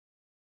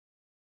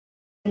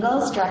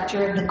Ingles,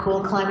 Director of the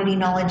Cool Climate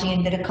Enology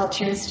and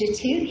Viticulture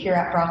Institute here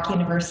at Brock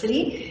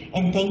University,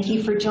 and thank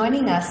you for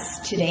joining us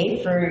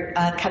today for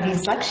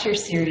COVI's lecture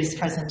series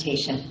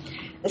presentation.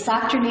 This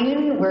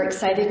afternoon, we're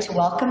excited to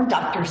welcome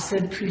Dr.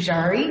 Sud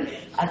Poojari,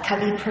 a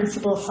COVI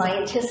Principal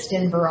Scientist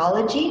in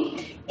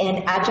Virology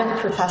and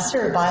Adjunct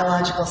Professor of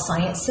Biological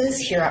Sciences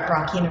here at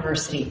Brock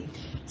University.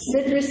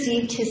 Sud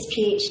received his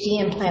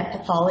PhD in plant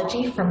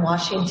pathology from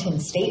Washington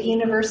State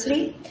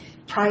University.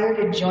 Prior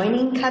to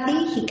joining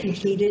COVI, he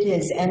completed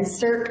his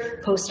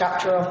NSERC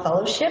postdoctoral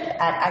fellowship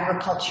at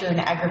Agriculture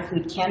and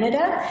Agri-Food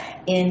Canada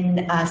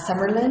in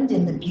Summerland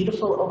in the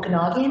beautiful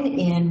Okanagan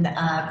in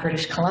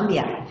British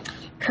Columbia.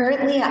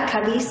 Currently at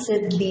COVI,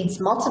 Sud leads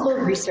multiple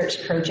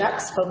research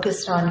projects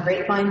focused on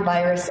grapevine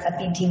virus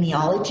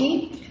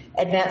epidemiology,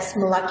 advanced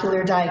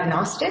molecular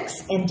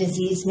diagnostics, and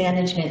disease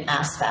management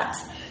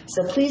aspects.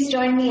 So please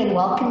join me in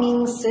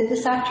welcoming Sud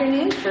this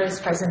afternoon for his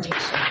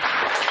presentation.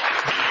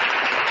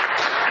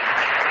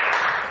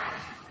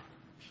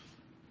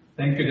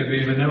 Thank you,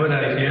 Debbie. Whenever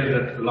I hear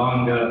that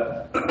long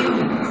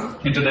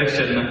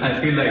introduction, I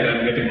feel like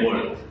I'm getting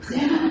old.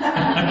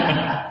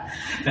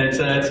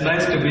 It's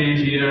nice to be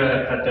here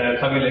at the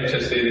COVI lecture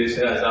series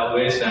as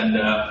always, and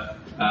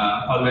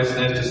always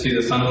nice to see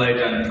the sunlight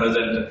and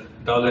present.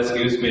 It always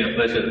gives me a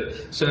pleasure.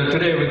 So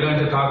today we're going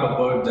to talk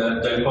about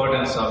the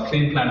importance of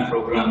clean plant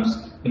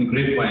programs in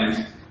grapevines.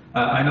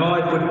 I know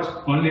I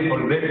put only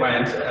for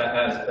grapevines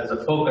as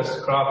a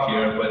focused crop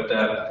here,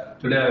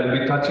 but today I'll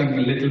be touching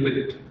a little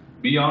bit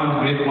beyond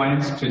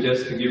grapevines to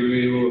just give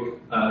you,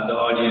 the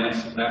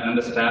audience, an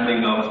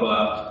understanding of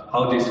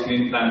how these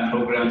clean plant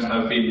programs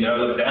have been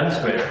developed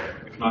elsewhere,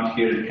 if not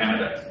here in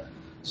Canada.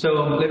 So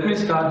let me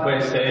start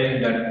by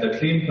saying that the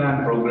clean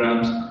plant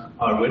programs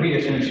are very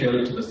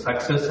essential to the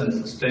success and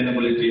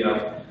sustainability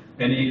of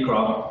any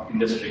crop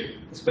industry,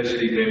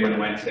 especially grape and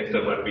wine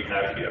sector what we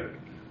have here.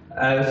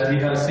 As we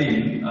have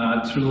seen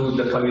through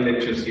the COVI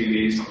lecture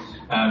series,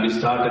 we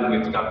started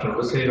with Dr.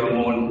 Jose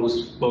Ramon, who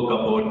spoke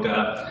about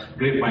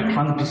grapevine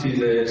trunk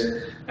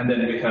diseases, and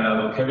then we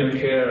have Kevin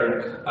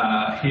Kerr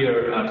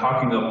here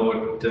talking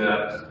about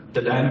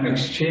the dynamic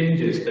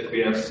changes that we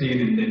have seen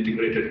in the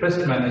integrated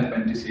pest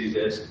management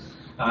diseases,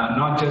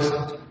 not just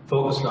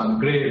focused on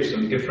grapes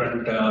and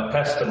different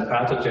pests and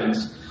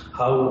pathogens,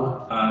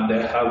 how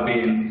they have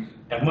been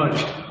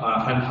emerged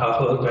and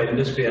how the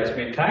industry has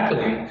been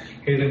tackling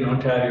here in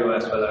Ontario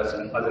as well as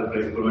in other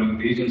grape growing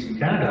regions in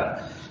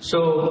Canada.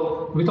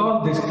 So with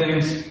all these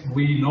things,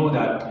 we know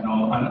that,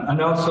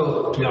 and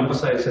also to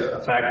emphasize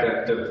the fact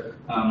that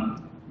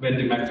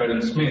Wendy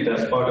McFadden-Smith,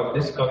 as part of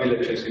this COVI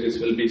lecture series,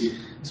 will be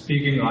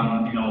speaking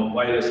on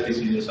virus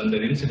diseases and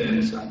their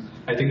incidence,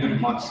 I think on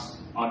March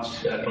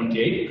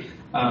 28.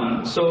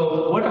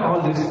 So what all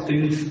these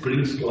things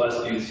brings to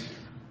us is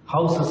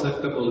how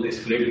susceptible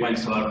these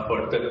grapevines are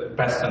for the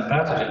pests and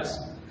pathogens.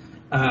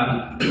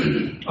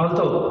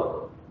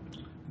 Although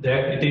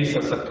it is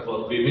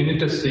susceptible, we need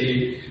to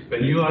see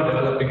when you are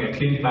developing a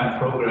clean plant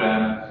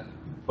program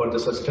for the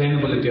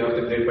sustainability of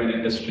the grapevine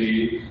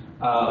industry,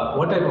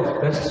 what type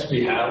of pests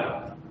we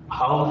have,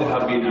 how they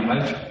have been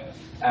emerged,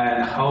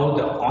 and how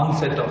the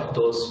onset of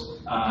those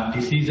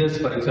diseases,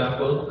 for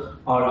example,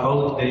 or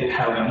how they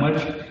have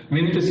emerged.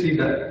 We need to see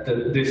that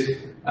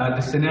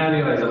the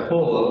scenario as a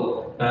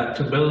whole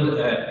to build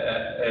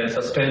a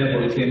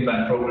sustainable clean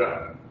plant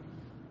program.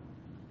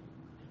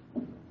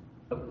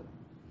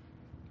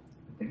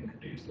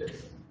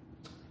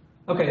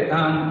 Okay,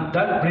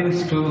 that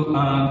brings to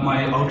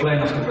my outline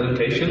of the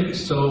presentation.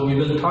 So we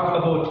will talk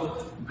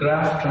about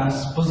graft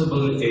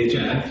transposable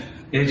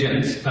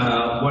agents.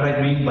 What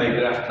I mean by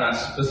graft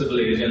transposable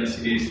agents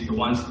is the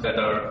ones that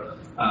are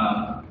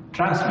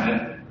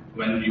transmitted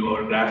when you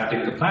are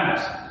grafting the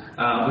plants.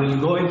 We'll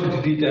go into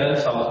the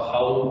details of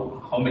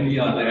how many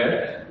are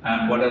there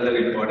and what are their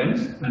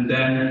importance, and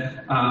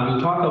then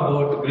we'll talk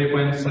about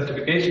grapevine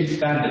certification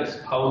standards,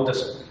 how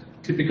the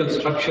typical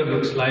structure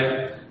looks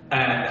like,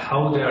 and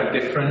how they are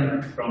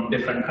different from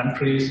different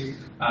countries.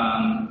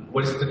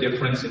 What is the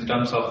difference in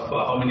terms of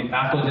how many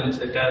pathogens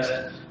they test,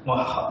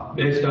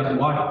 based on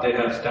what they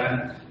have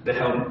done. They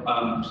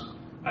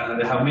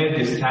have made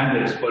these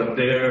standards for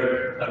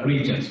their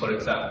regions, for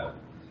example.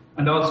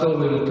 And also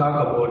we will talk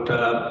about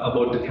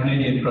the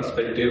Canadian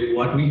perspective,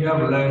 what we have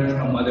learned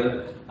from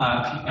other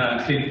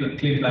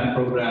clean plant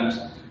programs,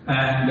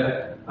 and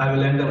I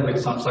will end up with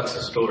some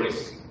success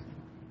stories.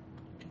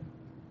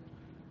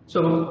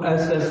 So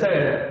as I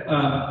said,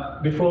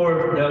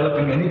 before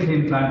developing any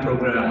clean plant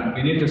program,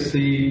 we need to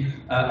see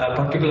a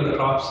particular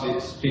crop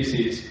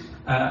species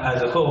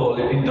as a whole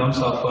in terms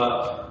of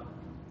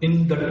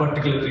in that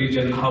particular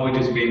region, how it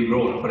is being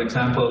grown. For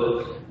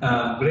example,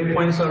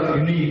 grapevines are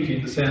unique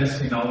in the sense,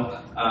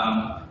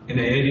 in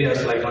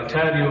areas like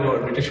Ontario or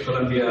British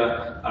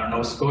Columbia or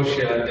Nova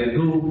Scotia, they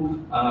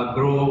do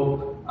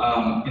grow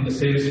in the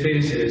same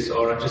spaces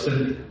or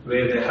adjacent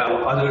where they have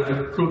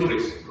other fruit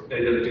trees,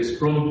 either it is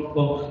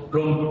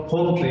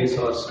home trees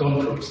or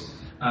stone fruits.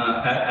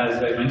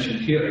 as I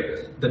mentioned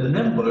here, the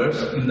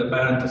numbers in the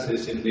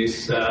parentheses in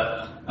this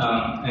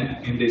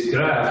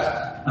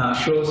graph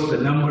shows the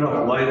number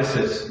of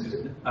viruses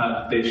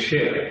they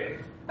share.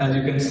 As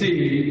you can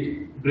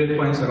see,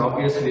 grapevines are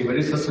obviously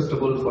very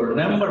susceptible for a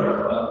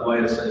number of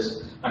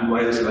viruses and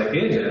virus-like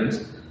agents,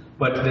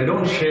 but they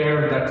don't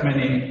share that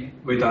many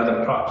with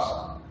other crops.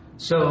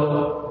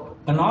 So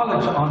a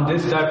knowledge on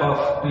this type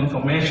of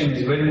information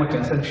is very much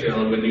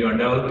essential when you are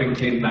developing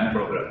clean plant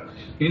program.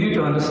 You need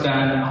to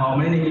understand how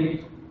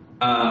many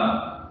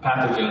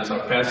pathogens or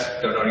pests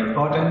that are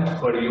important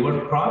for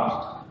your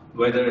crops,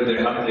 whether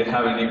they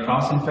have any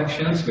cross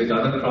infections with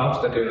other crops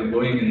that are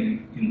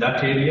going in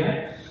that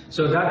area.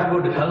 So that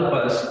would help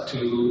us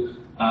to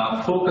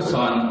focus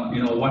on,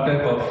 what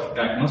type of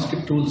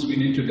diagnostic tools we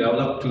need to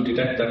develop to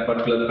detect that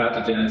particular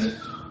pathogens,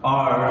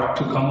 or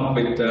to come up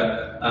with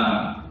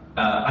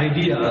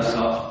ideas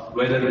of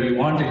whether we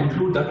want to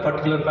include that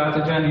particular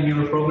pathogen in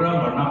your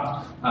program or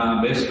not,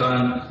 based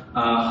on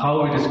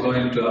how it is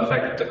going to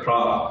affect the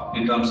crop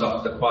in terms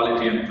of the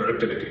quality and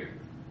productivity.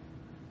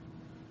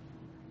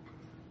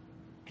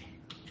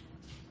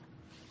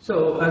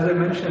 So, as I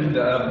mentioned,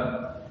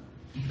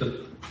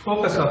 the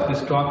focus of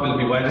this talk will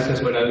be viruses,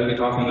 but I will be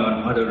talking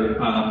on other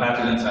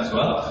pathogens as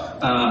well.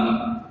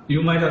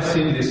 You might have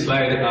seen this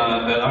slide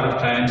a lot of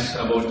times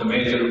about the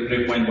major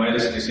grapevine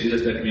virus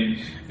diseases that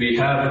we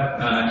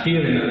have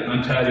here in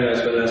Ontario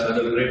as well as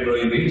other grape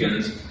growing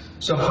regions.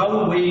 So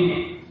how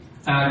we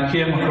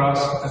came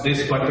across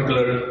this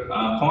particular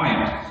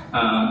point,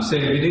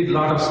 say we did a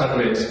lot of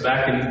surveys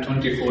back in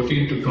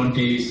 2014 to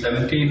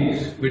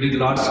 2017. We did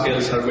large-scale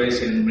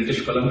surveys in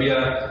British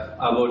Columbia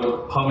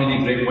about how many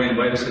grapevine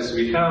viruses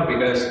we have,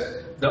 because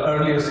the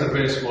earlier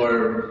surveys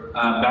were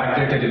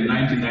backdated in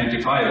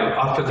 1995.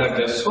 After that,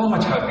 there's so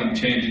much have been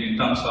changed in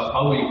terms of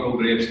how we grow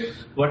grapes,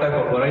 what type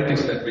of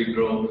varieties that we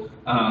grow,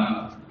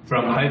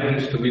 from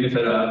hybrids to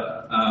vinifera.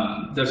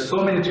 There's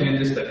so many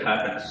changes that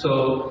happen.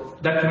 So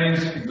that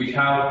means we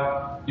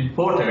have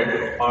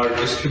imported or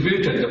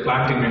distributed the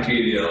planting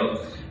material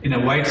in a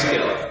wide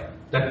scale.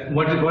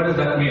 What does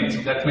that mean?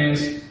 That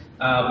means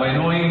by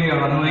knowingly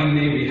or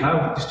unknowingly, we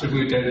have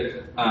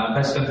distributed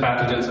pests and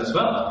pathogens as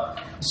well.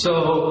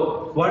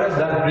 So what does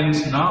that bring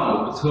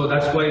now? So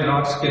that's why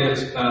large-scale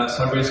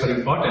surveys are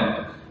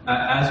important.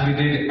 As we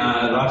did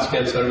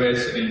large-scale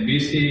surveys in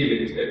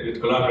BC with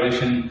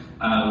collaboration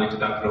with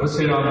Dr.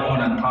 Jose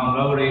Ramon and Tom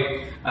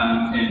Lowry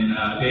in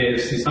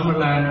AFC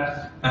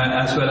Summerland,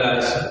 as well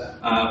as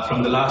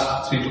from the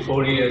last 3 to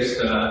 4 years,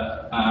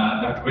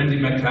 Dr. Wendy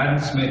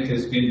McFadden-Smith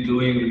has been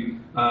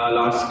doing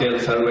large-scale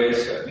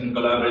surveys in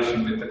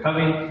collaboration with the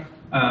CCOVI.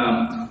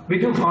 We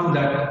do find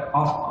that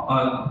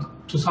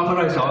to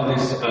summarize all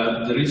this,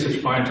 the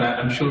research points,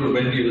 I'm sure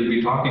Wendy will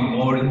be talking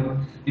more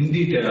in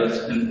details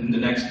in the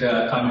next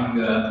coming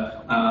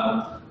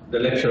the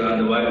lecture on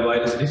the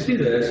virus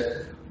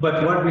diseases.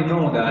 But what we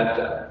know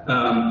that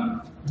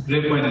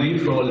grapevine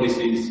leaf roll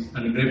disease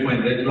and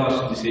grapevine red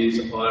blotch disease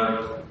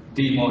are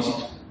the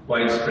most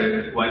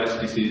widespread virus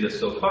diseases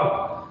so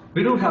far.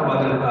 We do have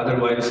other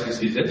virus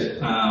diseases,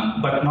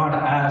 but not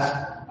as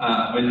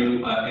when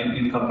you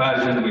in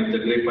comparison with the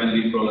grapevine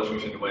leaf roll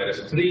associated virus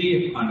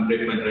 3 and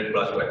grapevine red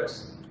blotch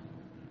virus.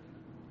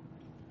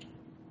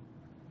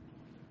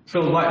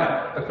 So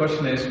why? The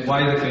question is,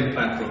 why the clean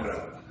plant program?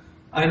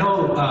 I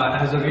know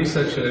as a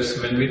researchers,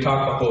 when we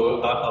talk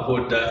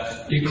about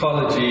the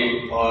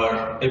ecology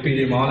or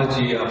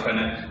epidemiology of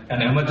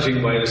an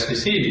emerging virus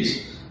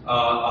disease,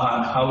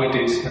 on how it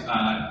is,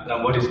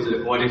 what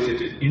is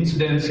its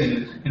incidence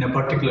in a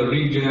particular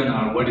region,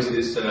 or what is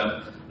this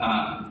the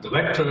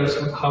vectors,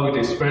 how it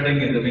is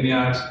spreading in the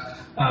vineyards.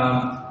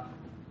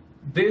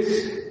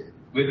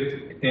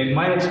 In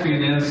my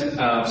experience,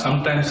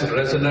 sometimes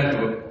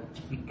resonate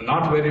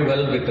not very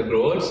well with the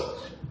growers,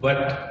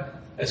 but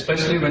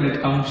especially when it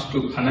comes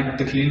to connect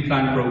the clean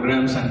plant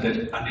programs and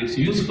its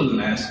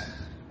usefulness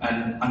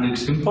and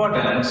its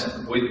importance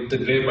with the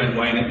grape and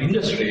wine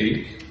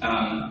industry.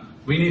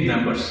 We need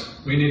numbers.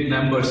 We need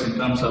numbers in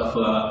terms of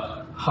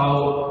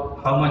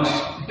how much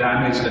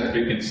damage that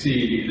we can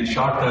see in the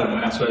short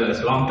term as well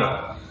as long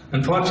term.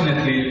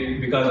 Unfortunately,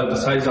 because of the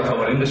size of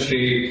our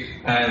industry,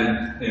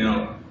 and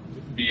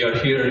we are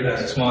here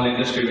as a small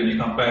industry when you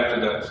compare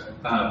to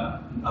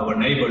our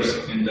neighbors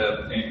in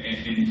the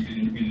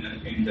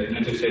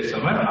United States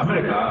of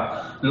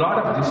America, a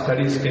lot of these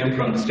studies came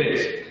from the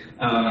States.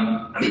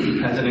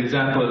 As an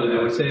example, I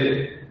would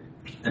say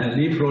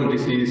leaf roll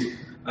disease,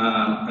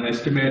 an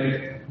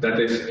estimate that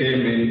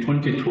came in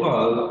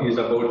 2012 is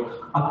about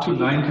up to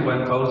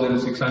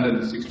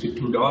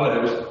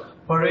 $91,662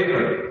 per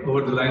acre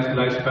over the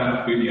lifespan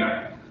of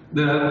vineyard.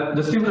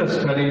 The similar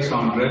studies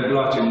on red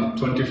blotch in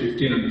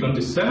 2015 and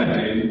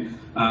 2017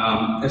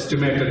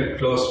 estimated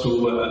close to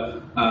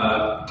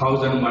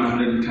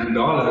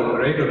 $1,110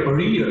 per acre per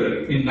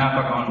year in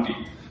Napa County.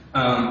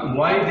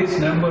 Why these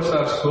numbers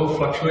are so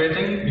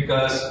fluctuating?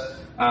 Because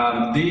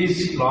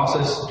these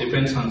losses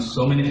depends on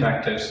so many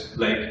factors,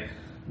 like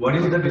what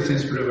is the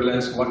disease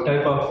prevalence, what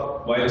type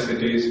of virus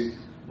it is,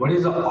 what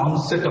is the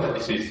onset of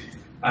disease.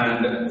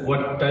 and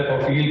what type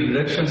of yield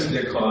reductions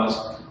they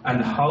cause,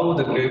 and how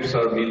the grapes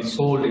are being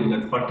sold in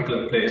that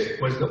particular place.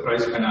 What's the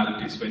price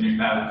penalties when you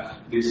have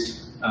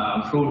this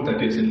fruit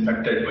that is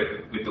infected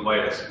with the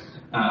virus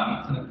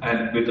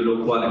and with the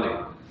low quality.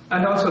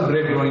 And also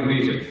grape growing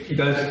region,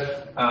 because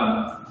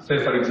say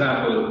for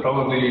example,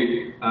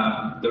 probably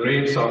the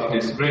rates of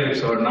these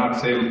grapes are not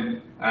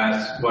same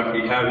as what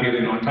we have here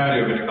in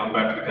Ontario when you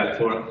compare to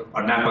California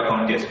or Napa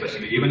County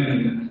especially. Even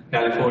in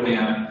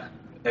California,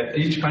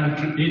 each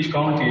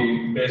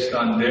county based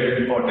on their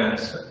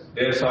importance,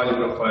 their soil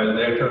profile,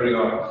 their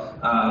terroir,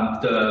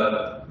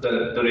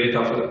 the rate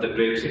of the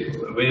grapes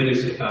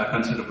varies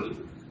considerably.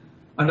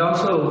 And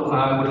also,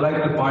 I would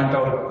like to point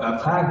out a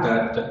fact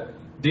that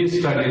these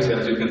studies,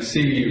 as you can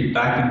see,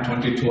 back in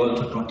 2012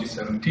 to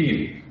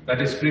 2017,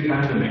 that is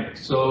pre-pandemic.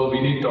 So we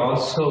need to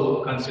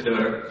also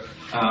consider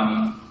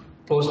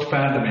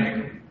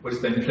post-pandemic, what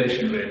is the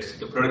inflation rates,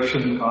 the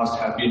production costs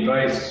have been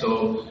raised.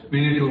 So we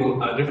need to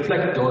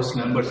reflect those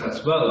numbers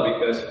as well,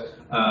 because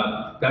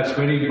that's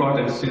very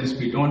important since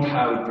we don't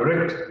have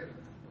direct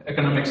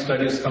economic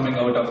studies coming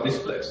out of this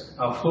place.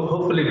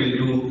 Hopefully we'll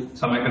do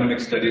some economic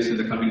studies in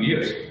the coming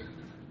years.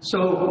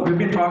 So we've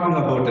been talking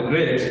about the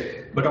grapes,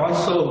 but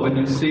also when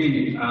you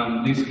see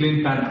these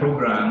clean plant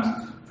programs,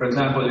 for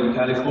example, in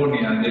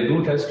California, they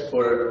do test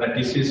for a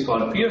disease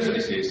called Pierce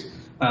disease,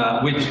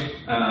 which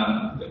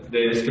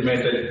they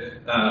estimated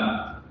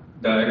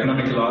the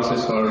economic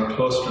losses are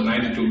close to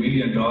 $92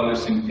 million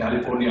in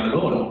California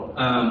alone.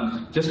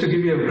 Just to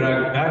give you a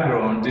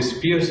background, this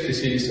Pierce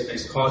disease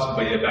is caused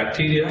by a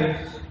bacteria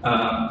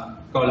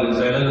called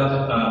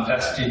Xylella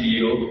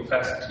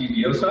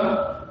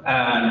fastidiosa,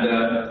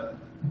 and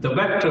the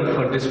vector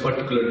for this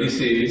particular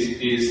disease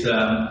is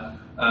a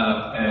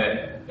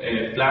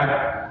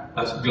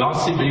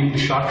glossy-winged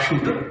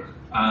sharpshooter.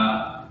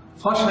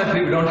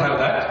 Fortunately, we don't have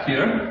that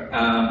here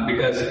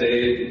because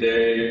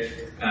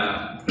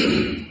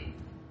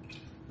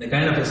the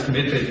kind of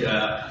estimated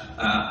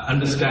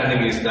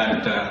understanding is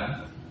that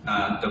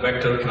the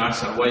vector cannot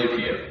survive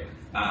here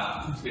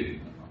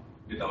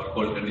with our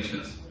cold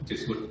conditions, which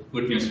is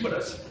good news for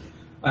us.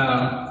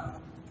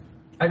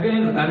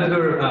 Again,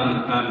 another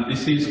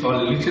disease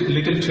called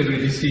little cherry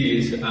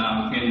disease,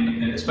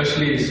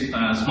 especially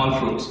small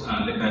fruits,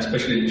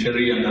 especially in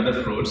cherry and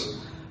other fruits,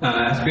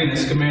 has been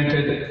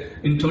estimated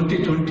in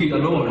 2020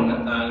 alone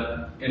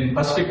in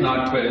Pacific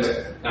Northwest.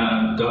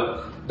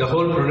 The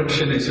whole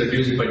production is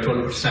reduced by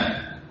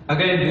 12%.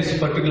 Again, this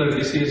particular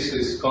disease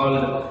is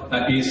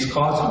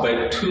caused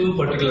by two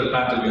particular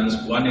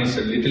pathogens. One is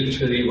a little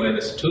cherry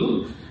virus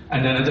 2,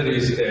 and another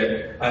is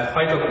a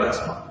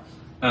phytoplasma.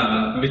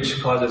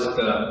 Which causes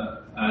the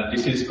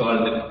disease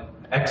called the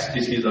X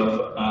disease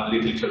of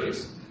little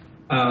cherries.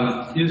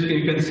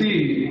 You can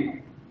see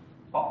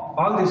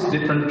all these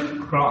different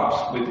crops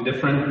with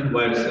different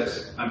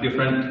viruses and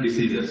different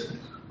diseases,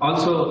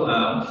 also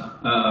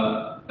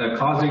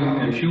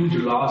causing huge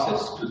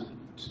losses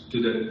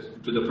to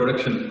the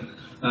production.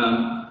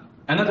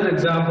 Another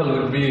example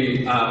would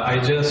be I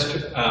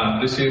just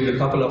received a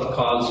couple of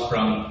calls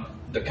from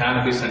the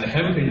cannabis and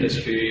hemp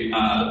industry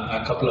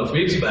a couple of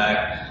weeks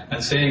back,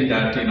 and saying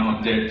that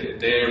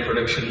their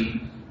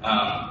production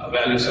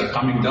values are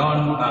coming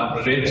down,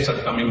 rates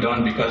are coming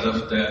down because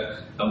of the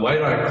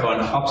viroid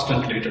called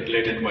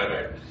hop-stunt-related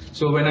viroid.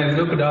 So when I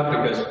looked it up,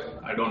 because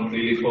I don't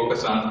really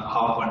focus on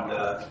hop and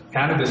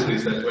cannabis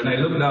research, when I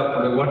looked up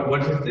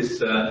what is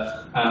this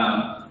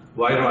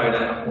viroid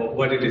and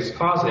what it is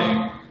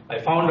causing, I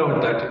found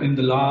out that in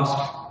the last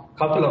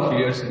couple of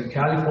years in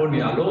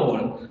California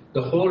alone,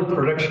 the whole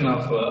production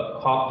of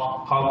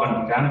hop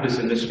and cannabis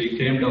industry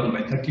came down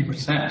by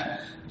 30%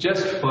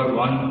 just for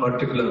one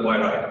particular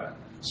viroid.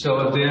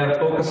 So they are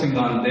focusing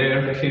on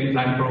their clean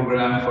plant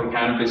program for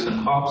cannabis and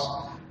hops,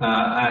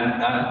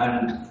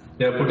 and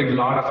they are putting a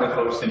lot of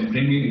efforts in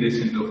bringing this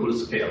into full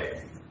scale.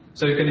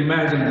 So you can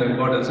imagine the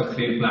importance of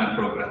clean plant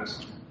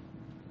programs.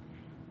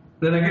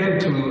 Then again,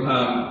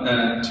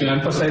 to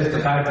emphasize the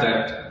fact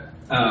that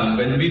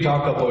when we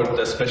talk about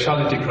the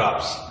specialty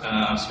crops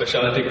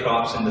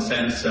in the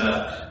sense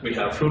we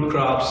have fruit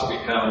crops, we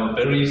have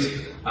berries,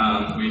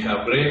 we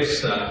have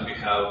grapes, we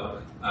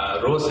have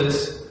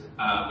roses,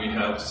 we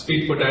have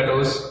sweet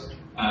potatoes,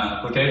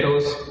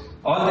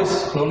 all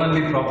these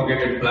clonally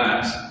propagated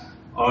plants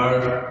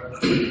are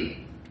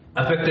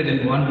affected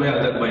in one way or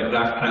other by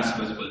graft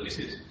transmissible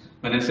disease.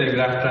 When I say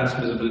graft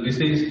transmissible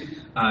disease,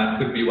 it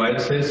could be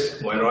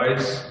viruses,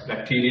 viroids,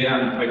 bacteria,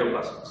 and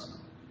phytoplasmas.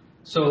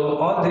 So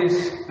all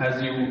this,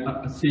 as you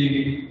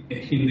see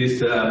in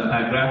this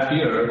graph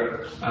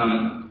here,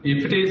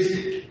 if it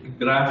is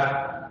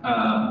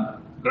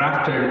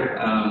grafted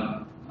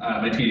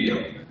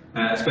material,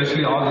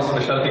 especially all the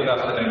specialty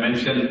crops that I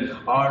mentioned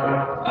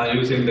are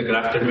using the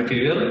grafted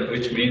material,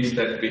 which means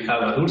that we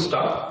have a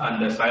rootstock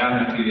and a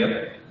scion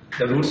material.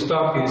 The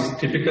rootstock is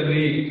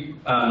typically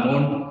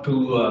known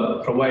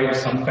to provide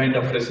some kind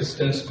of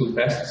resistance to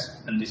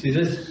pests and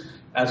diseases,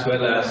 as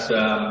well as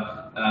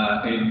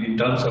in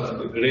terms of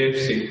the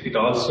grapes, it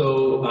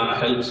also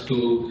helps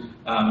to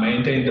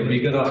maintain the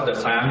vigor of the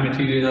cyan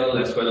material,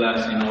 as well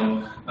as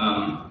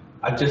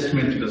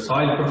adjustment to the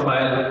soil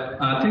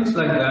profile, things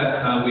like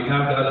that. We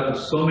have developed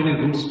so many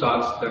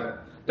rootstocks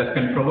that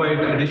can provide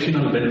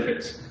additional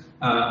benefits.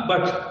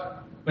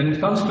 But when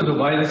it comes to the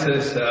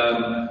viruses,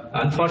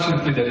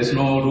 unfortunately, there is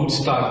no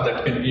rootstock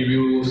that can give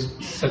you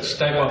such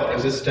type of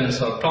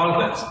resistance or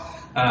tolerance.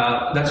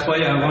 That's why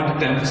I wanted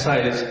to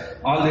emphasize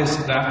all these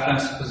graft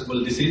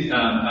transmissible disease,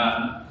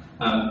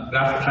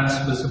 graft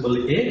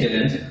transmissible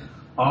agents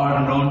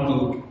are known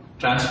to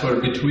transfer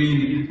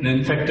between an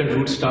infected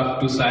rootstock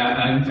to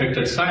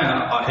infected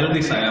scion, or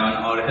healthy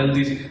scion, or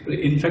healthy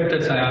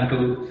infected scion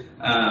to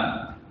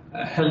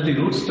a healthy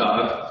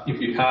rootstock if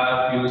you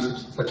have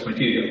used such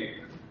material.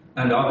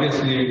 And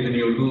obviously, when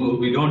you do,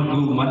 we don't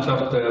do much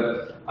of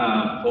the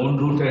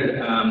bone-rooted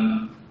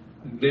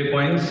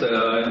grapevines.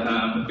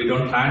 We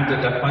don't plant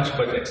that much,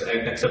 but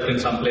except in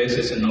some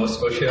places in Nova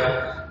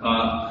Scotia.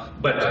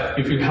 But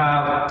if you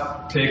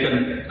have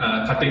taken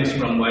cuttings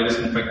from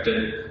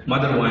virus-infected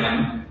mother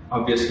vine,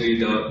 obviously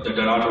the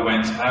daughter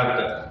vines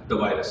have the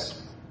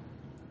virus.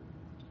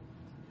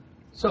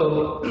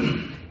 So,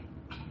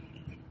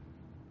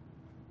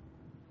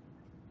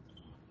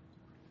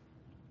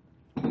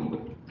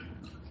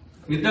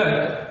 with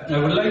that, I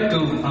would like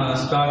to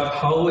start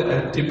how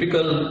a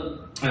typical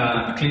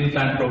clean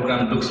plant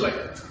program looks like.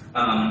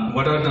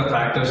 What are the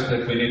factors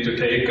that we need to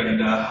take, and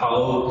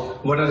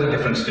what are the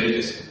different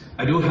stages?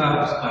 I do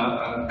have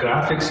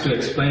graphics to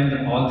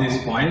explain all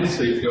these points,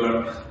 so if you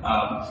are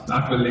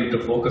not willing to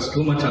focus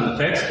too much on the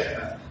text,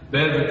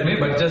 bear with me,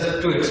 but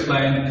just to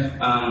explain,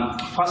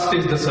 first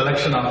is the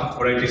selection of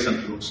varieties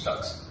and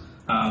rootstocks.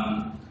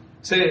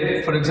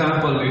 Say, for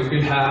example, if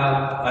we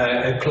have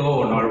a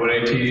clone or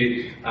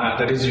variety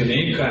that is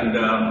unique, and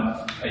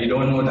you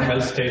don't know the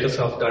health status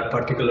of that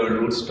particular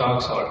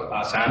rootstocks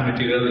or sand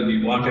material, and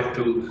you wanted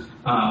to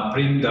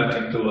bring that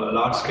into a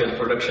large-scale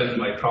production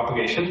by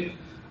propagation,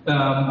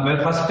 well,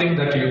 first thing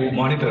that you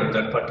monitor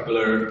that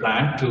particular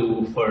plant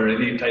for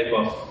any type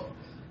of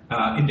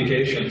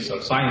indications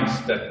or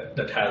signs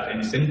that have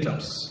any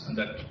symptoms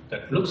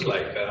that looks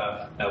like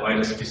a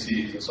virus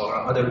disease or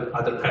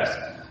other pests.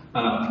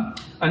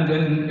 And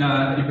then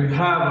if you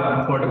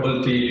have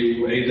portability,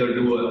 you either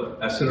do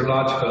a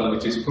serological,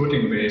 which is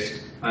protein-based,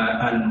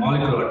 and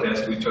molecular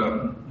test, which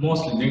are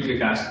mostly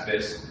nucleic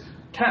acid-based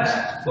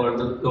tests for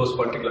those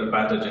particular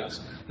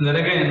pathogens. And then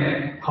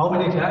again, how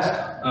many tests,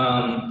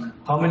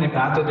 how many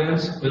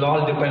pathogens will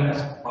all depend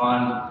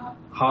on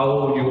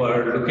how you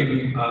are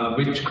looking,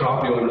 which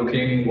crop you are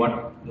looking,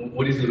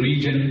 what is the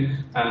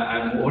region,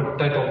 and what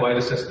type of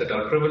viruses that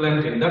are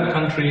prevalent in that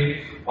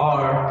country.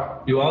 Or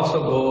you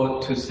also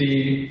go to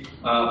see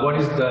what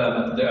is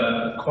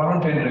the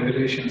quarantine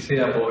regulations say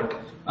about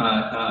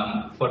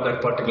for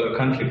that particular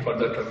country, for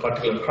that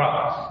particular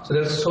crop. So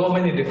there's so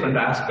many different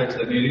aspects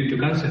that you need to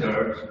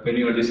consider when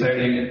you are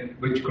deciding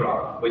which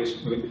crop, which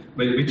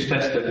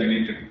test that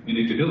you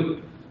need to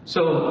do.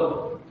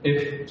 So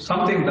if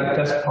something that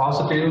tests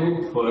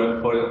positive for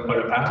a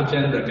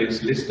pathogen that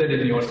is listed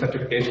in your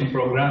certification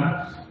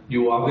program,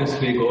 you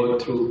obviously go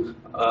through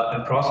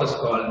a process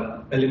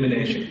called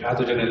elimination,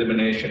 pathogen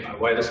elimination or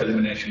virus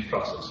elimination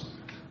process.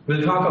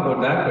 We'll talk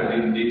about that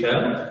very in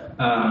detail.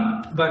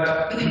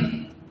 But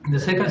the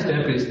second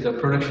step is the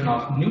production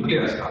of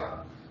nuclear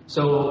stock.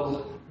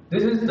 So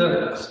this is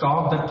the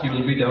stock that you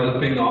will be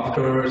developing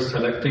after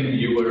selecting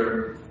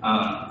your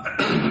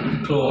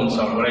clones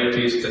or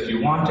varieties that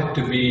you want it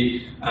to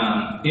be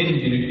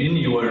in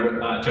your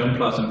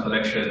germplasm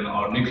collection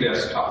or nuclear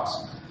stocks.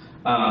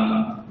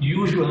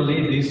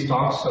 Usually these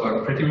stocks are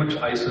pretty much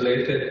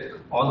isolated.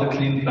 All the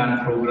clean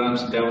plant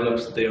programs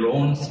develops their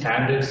own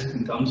standards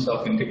in terms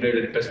of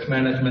integrated pest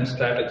management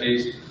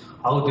strategies,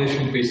 how they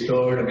should be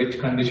stored, which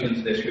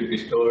conditions they should be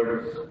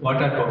stored, what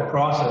type of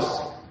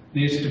process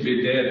needs to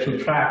be there to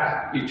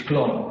track each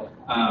clone,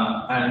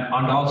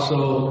 and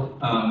also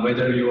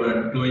whether you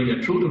are doing a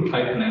true to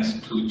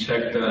typeness to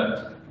check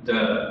the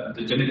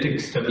genetic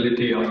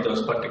stability of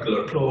those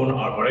particular clone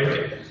or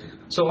variety.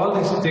 So all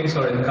these things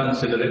are in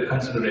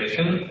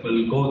consideration.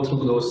 We'll go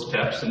through those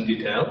steps in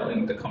detail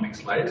in the coming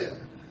slides.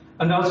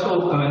 And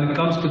also when it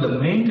comes to the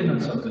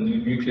maintenance of the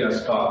nuclear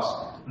stocks,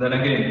 then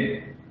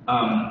again,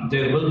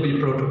 there will be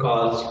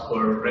protocols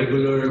for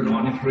regular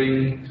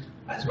monitoring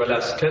as well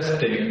as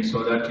testing,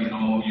 so that you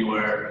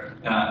are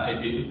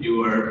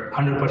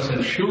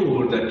 100%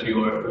 sure that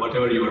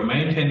whatever you are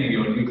maintaining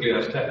your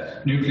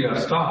nuclear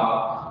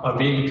stock are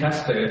being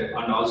tested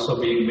and also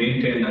being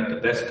maintained at the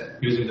best,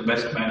 using the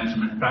best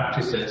management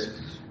practices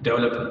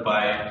developed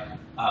by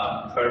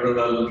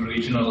federal,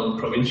 regional,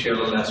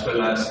 provincial, as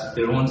well as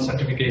their own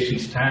certification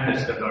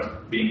standards that are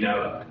being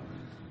developed.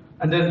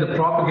 And then the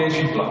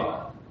propagation block.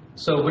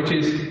 So, which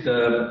is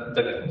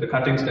the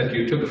cuttings that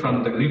you took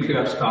from the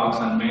nuclear stocks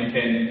and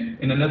maintained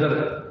in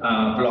another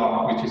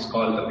block, which is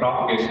called the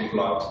propagation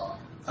blocks.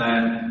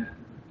 And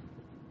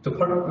the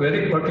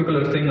very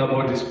particular thing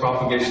about this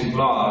propagation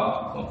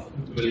block,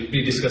 we'll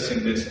be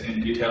discussing this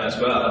in detail as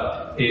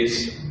well,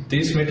 is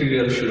these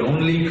materials should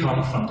only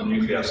come from the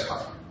nuclear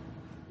stock.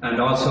 And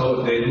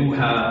also they do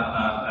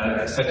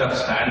have a set of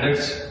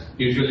standards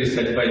usually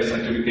set by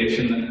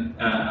certification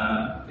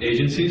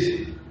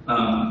agencies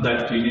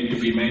that you need to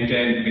be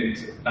maintained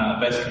with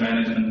best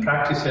management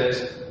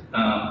practices,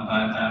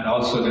 and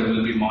also there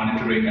will be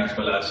monitoring as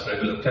well as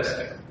regular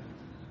testing.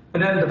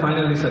 And then the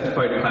finally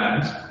certified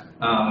plans,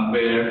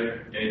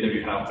 where either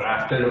you have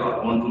grafted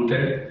or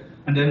unrooted.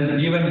 And then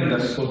even in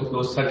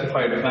those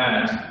certified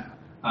plans,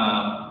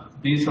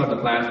 these are the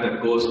plants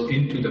that goes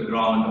into the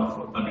ground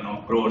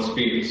of growers'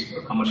 fields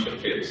or commercial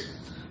fields.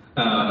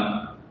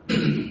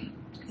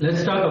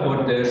 Let's talk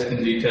about this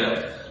in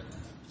detail.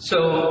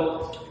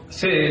 So,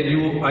 say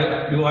you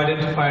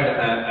identified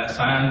a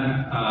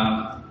cyan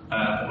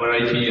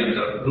variety and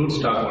the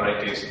rootstock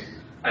varieties,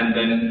 and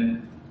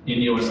then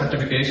in your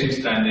certification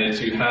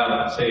standards you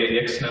have, say,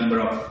 X number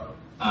of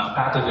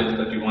pathogens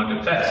that you want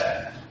to test,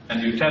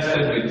 and you test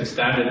it with the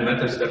standard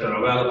methods that are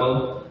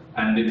available,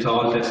 and it's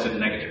all tested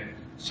negative.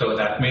 So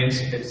that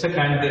means it's a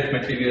candidate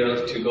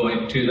material to go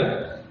into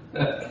the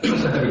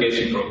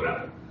certification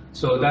program.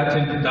 So that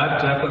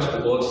refers to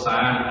both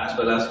cyan as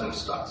well as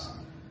rootstocks,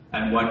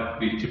 and what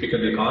we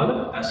typically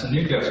call as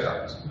nuclear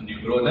stocks. When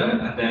you grow them,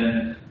 and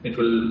then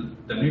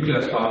the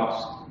nuclear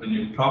stocks, when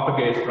you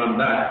propagate from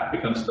that,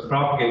 becomes the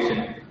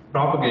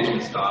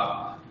propagation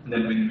stock, and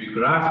then when we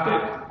graft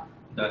it,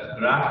 that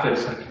grafted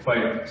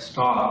certified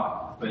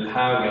stock will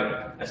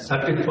have a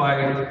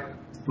certified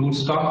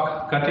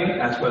rootstock cutting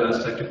as well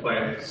as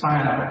certified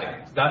cyan cutting.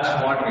 That's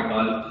what we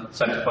call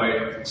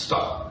certified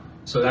stock.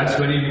 So that's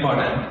very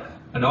important.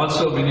 And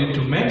also we need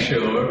to make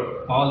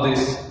sure all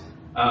these,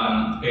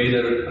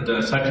 either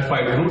the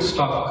certified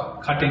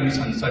rootstock cuttings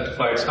and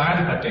certified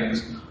cyan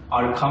cuttings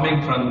are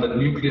coming from the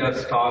nuclear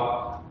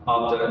stock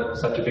of the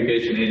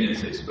certification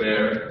agencies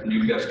where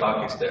nuclear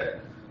stock is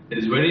there. It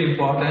is very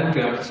important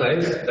to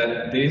emphasize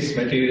that this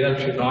material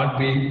should not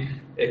be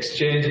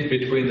exchanged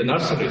between the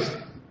nurseries,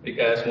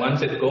 because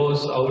once it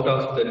goes out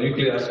of the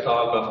nuclear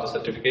stock of the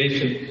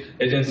certification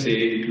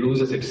agency, it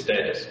loses its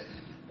status.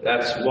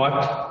 That's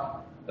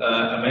what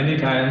many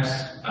times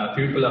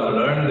people have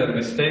learned their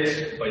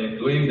mistakes by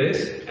doing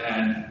this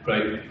and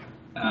by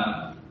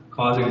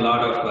causing a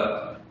lot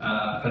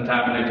of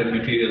contaminated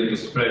material to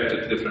spread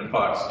to different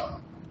parts.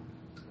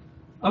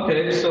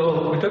 Okay,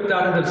 so we took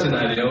that as a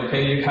scenario.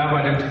 Okay, you have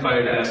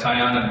identified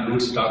cyan and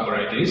rootstock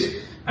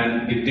varieties,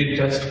 and it did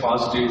test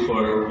positive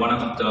for one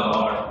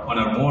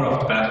or more of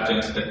the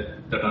pathogens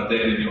that are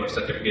there in your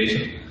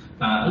certification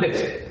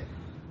list.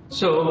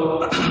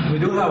 So we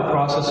do have a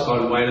process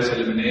called virus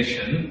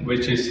elimination,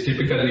 which is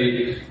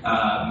typically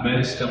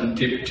meristem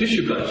tip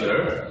tissue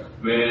culture,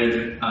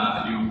 where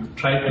you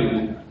try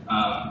to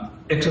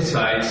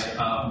exercise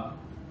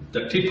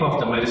the tip of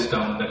the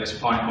meristem, that is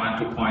 0.1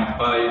 to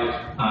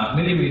 0.5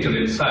 millimeter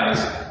in size,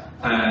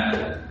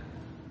 and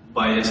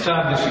by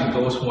establishing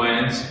those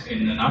vines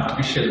in an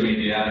artificial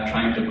media,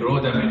 trying to grow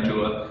them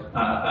into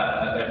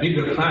a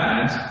bigger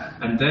plant,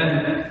 and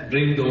then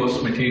bring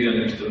those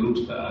material into the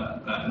root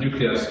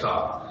nuclear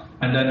stock.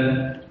 And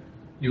then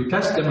you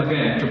test them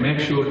again to make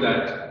sure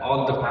that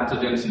all the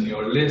pathogens in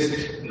your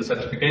list in the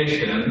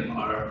certification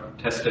are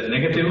tested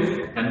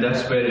negative, and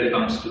that's where it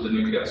comes to the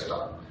nuclear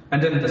stock.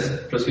 And then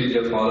the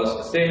procedure follows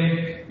the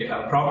same. You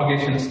have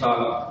propagation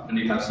stock and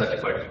you have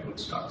certified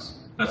rootstocks.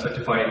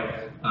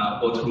 Certified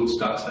both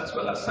rootstocks as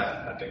well as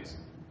cyan cuttings.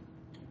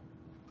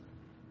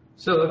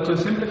 So to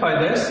simplify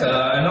this,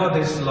 I know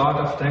there's a lot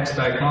of text,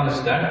 I acknowledge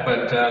that,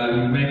 but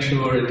I'll make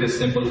sure it is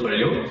simple for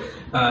you.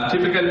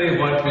 Typically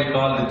what we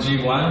call the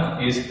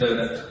G1 is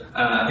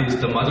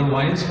the mother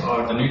vines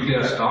or the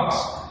nuclear stocks,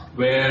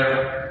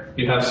 where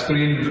you have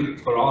screened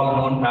for all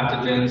known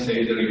pathogens.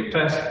 Either you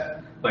test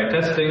by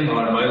testing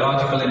or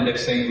biological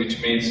indexing,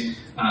 which means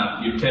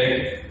you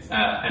take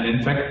an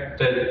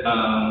infected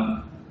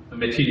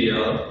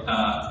material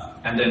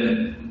and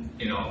then,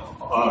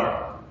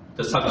 or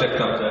the subject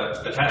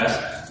of the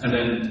test, and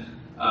then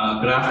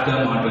graft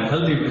them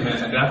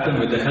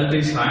with a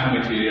healthy cyan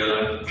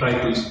material and try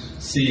to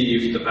see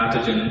if the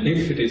pathogen,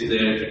 if it is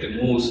there, if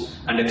it moves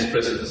and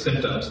expresses the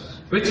symptoms,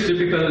 which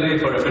typically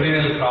for a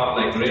perennial crop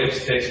like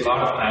grapes takes a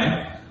lot of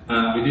time.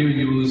 We do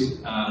use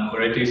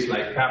varieties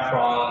like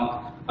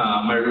Saffron,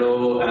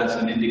 Merlot as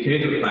an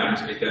indicator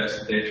plants,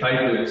 because they try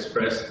to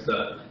express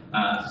the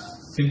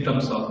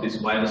symptoms of these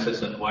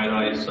viruses and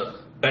viri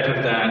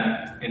better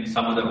than in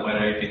some other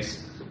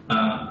varieties.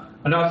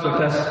 And also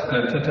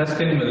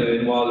testing will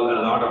involve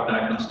a lot of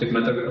diagnostic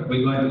methods.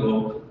 We're going to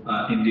go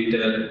in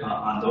detail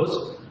on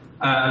those.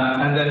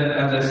 And then,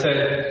 as I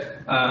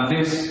said,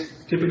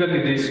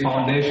 typically these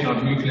foundation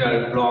or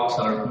nuclear blocks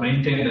are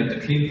maintained at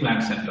the clean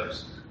plant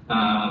centers.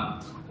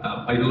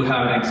 I do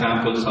have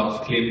examples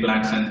of clean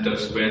plant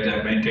centers where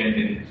they're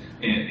maintained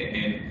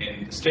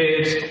in the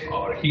States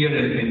or here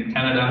in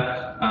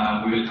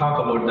Canada. We will talk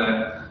about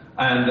that.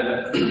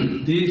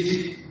 And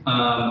these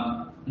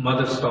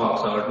mother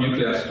stocks or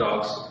nuclear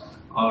stocks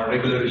are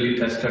regularly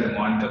tested and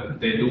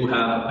monitored. They do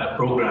have a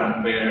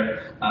program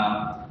where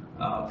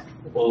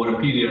over a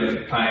period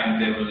of time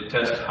they will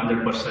test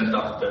 100%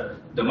 of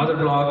the mother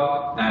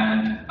block,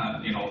 and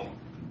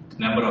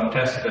number of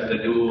tests that they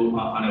do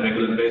on a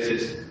regular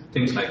basis,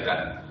 things like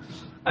that.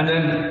 And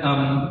then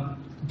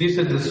this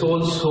is the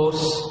sole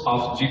source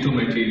of G2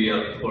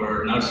 material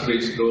for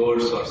nurseries,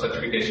 growers, or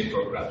certification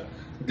programs.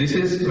 This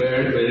is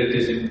where it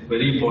is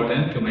very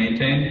important to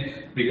maintain,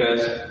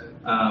 because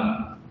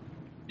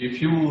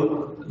if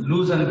you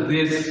loosen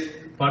this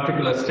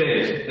particular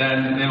stage,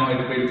 then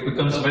it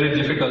becomes very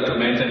difficult to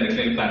maintain the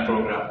clean plant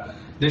program.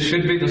 This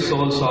should be the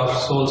sole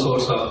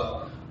source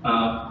of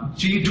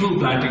G2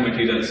 planting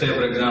material. Say,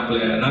 for example,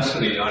 a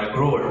nursery or a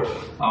grower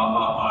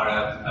or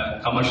a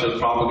commercial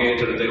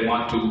propagator, they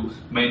want to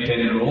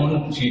maintain their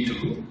own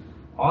G2.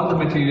 All the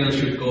material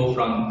should go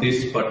from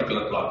this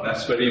particular block.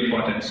 That's very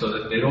important, so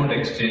that they don't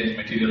exchange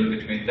material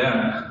between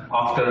them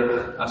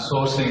after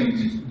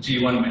sourcing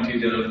G1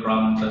 material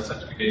from the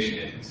certification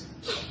agency.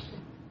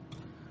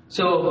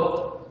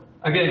 So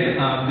again,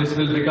 this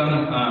will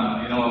become,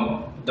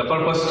 the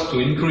purpose to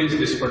increase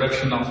this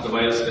production of the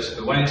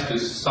virus-specific vines to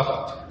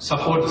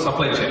support the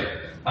supply chain.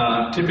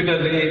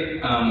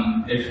 Typically,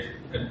 if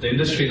the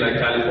industry like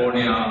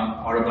California,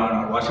 Oregon,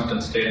 or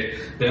Washington State,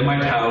 they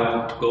might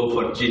have to go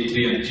for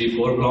G3 and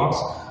G4 blocks.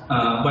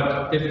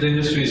 But if the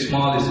industry is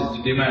small,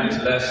 the demand is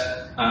less,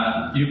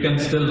 you can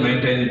still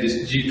maintain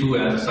this G2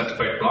 as a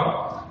certified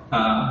block.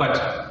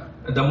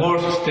 But the more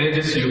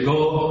stages you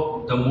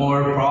go, the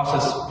more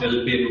process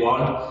will be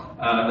involved,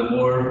 the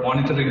more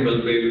monitoring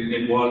will be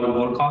involved, the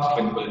more cost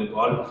will be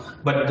involved.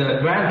 But the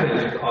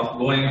advantage of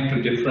going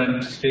to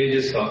different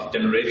stages of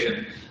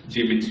generation,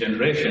 G-beans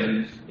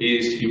generation,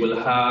 is you will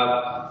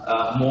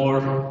have more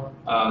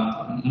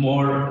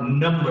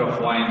number of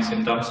vines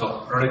in terms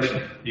of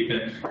production. You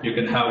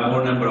can have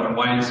more number of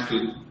vines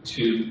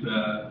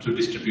to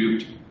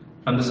distribute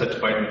from the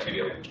certified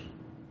material.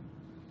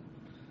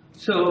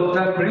 So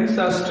that brings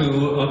us to,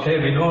 okay,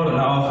 we know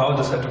now how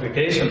the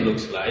certification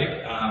looks like.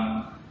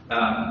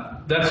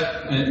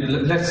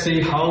 Let's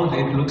see how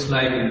it looks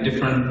like in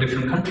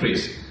different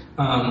countries.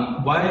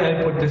 Why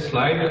I put this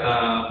slide,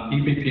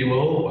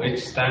 EPPO, which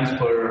stands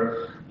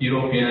for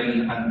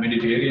European and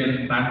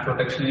Mediterranean Plant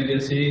Protection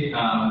Agency,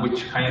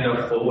 which kind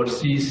of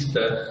oversees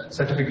the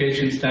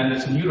certification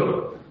standards in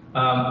Europe.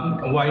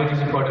 Why it is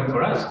important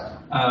for us?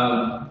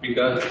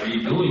 Because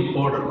we do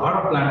import a lot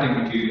of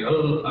planting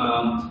material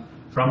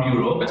from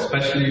Europe,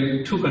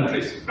 especially two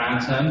countries,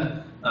 France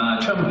and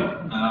Germany,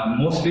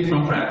 mostly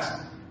from France.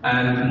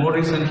 And more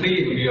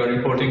recently, we are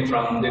importing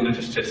from the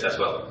United States as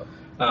well.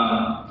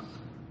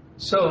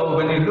 So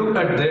when you look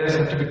at their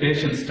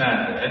certification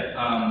standard,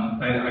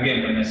 and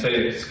again, when I say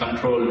it's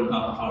controlled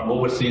or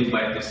overseen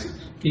by this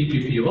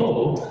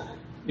EPPO,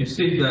 you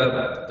see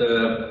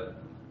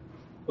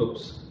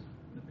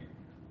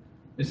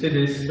you see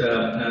this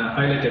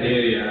highlighted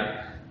area.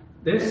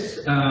 This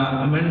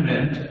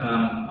amendment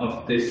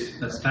of this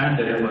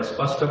standard was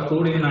first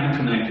approved in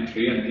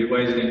 1993 and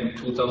revised in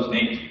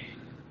 2008.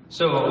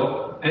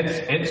 So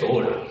it's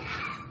old,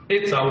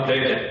 it's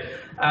outdated.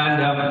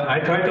 And I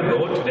tried to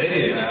go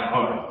today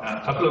or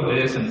a couple of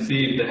days and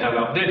see if they have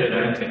updated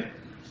anything.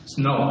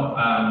 So no,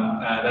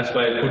 that's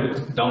why I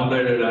put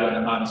downloaded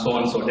on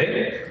so-and-so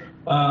day.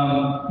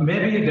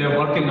 Maybe they're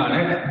working on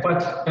it,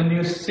 but when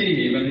you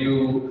see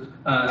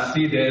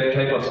their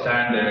type of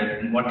standard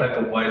and what type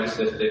of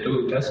viruses they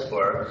do test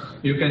for,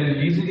 you can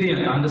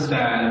easily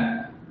understand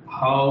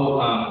how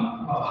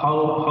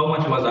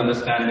much was our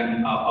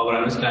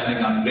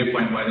understanding on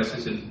grapevine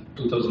viruses in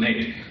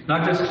 2008,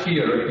 not just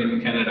here in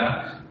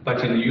Canada,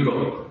 but in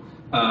Europe.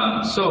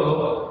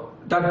 So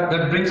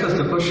that brings us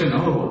the question,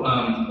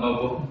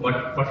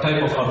 what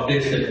type of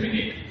updates that we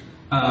need?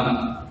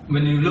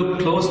 When you look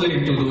closely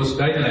into those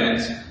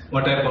guidelines,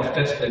 what type of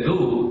tests they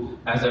do,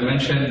 as I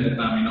mentioned,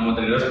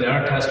 there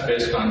are tests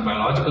based on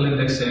biological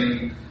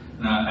indexing,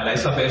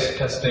 ELISA-based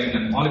testing,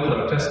 and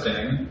molecular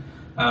testing.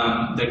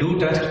 They do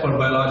test for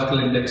biological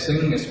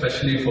indexing,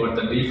 especially for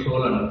the leaf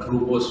roll and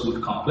rubose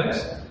root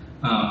complex.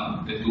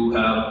 They do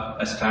have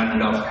a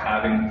standard of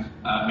having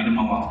a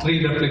minimum of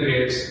 3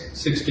 replicates,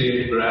 6 to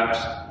 8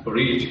 grafts for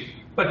each.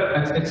 But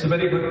it's a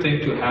very good thing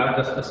to have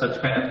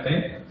such kind of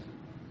thing.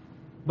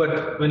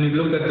 But when you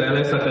look at the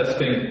ELISA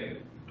testing,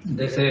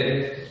 they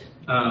say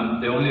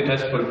they only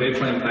test for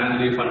grapevine plant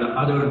leaf and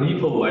other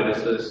Nepo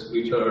viruses,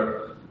 which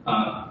are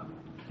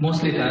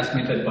mostly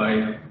transmitted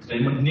by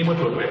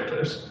nematode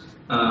vectors.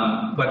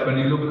 But when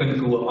you look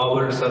into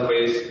our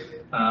surveys,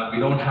 we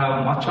don't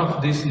have much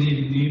of these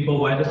Nepo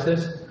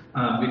viruses.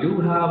 We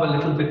do have a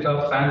little bit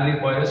of fan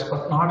leaf virus,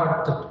 but not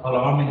at the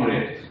alarming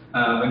rate.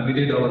 When we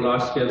did our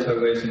large-scale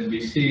surveys in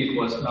BC, it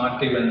was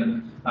not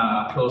even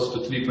close to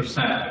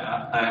 3%.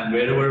 And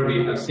wherever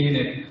we have seen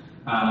it,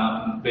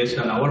 based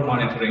on our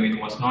monitoring,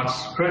 it was not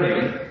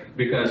spreading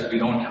because we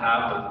don't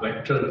have the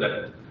vector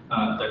that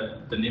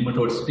the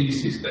nematode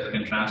species that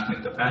can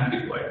transmit the fan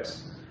leaf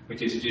virus,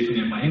 which is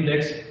Gifinium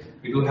index.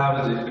 We do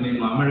have the Gifinium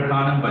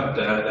americanum, but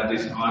that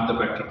is not the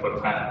vector for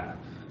fan.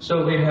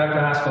 So we have to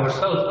ask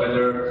ourselves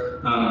whether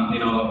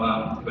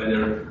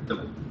whether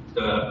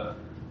the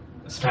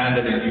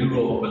standard in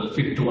Europe will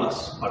fit to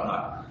us or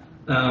not.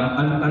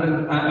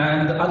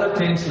 And other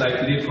things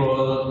like leaf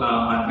roll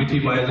and witty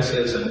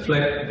viruses and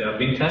fleck, they have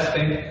been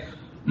testing.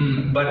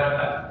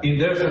 But in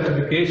their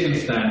certification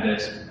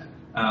standards,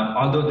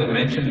 although they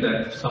mentioned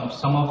that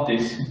some of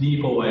these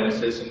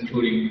viruses,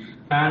 including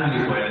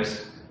fan-leaf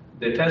virus,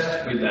 they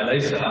test with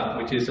ELISA,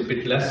 which is a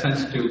bit less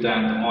sensitive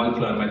than the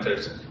molecular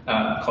methods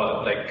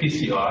called like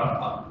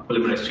PCR,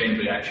 polymerase chain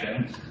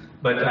reaction.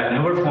 But I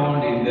never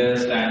found in their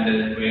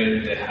standard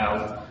where they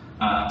have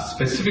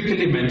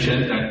specifically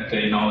mentioned that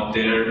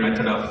their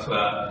method of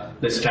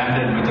the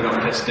standard method of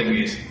testing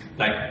is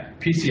like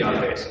PCR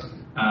based.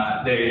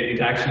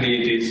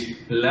 It is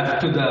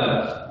left to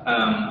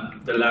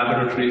the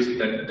laboratories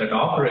that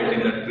operate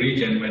in that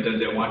region whether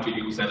they want to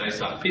use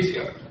ELISA or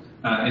PCR.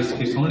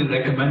 It's only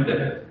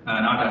recommended,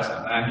 not as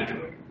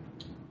mandatory.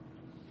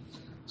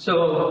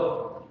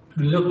 So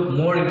look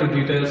more into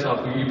details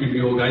of the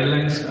EPBO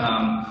guidelines,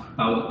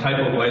 type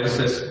of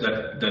viruses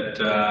that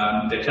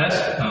they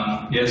test.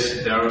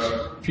 Yes, there are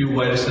few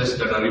viruses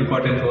that are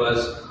important to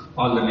us,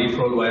 all the leaf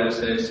roll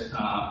viruses,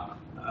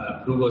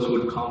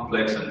 Rugose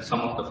complex, and some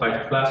of the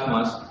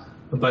phytoplasmas.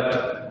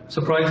 But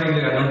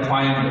surprisingly, I don't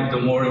find the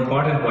more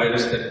important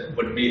virus that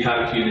what we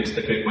have here is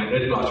the Grapevine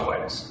red blotch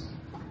virus.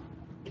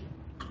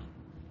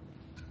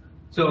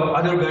 So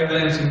other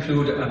guidelines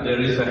include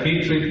there is a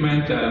heat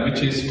treatment,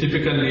 which is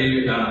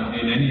typically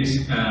in any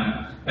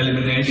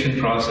elimination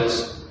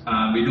process,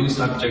 we do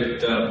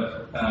subject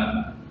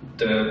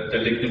the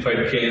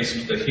lignified canes to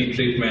the heat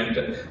treatment.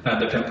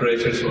 The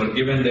temperatures were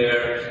given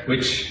there,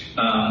 which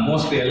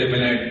mostly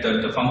eliminate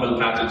the fungal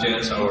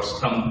pathogens or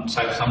some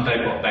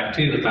type of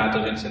bacterial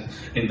pathogens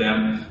in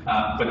them,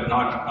 but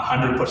not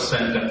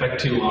 100%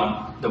 effective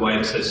on the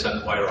viruses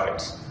and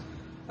viroids.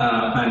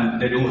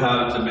 And they do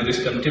have the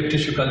meristem tip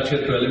tissue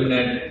culture to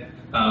eliminate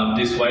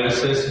these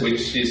viruses,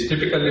 which is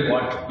typically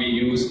what we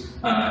use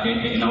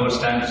in our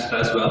standards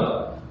as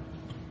well.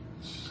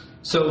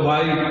 So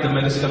why the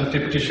meristem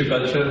tip tissue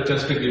culture?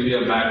 Just to give you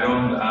a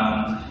background,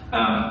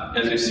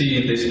 as you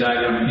see in this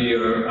diagram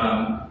here,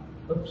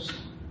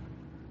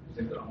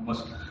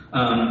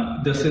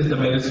 this is the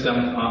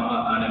meristem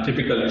on a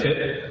typical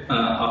tip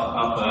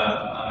of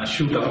a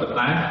shoot of the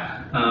plant.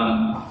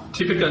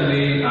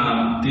 Typically,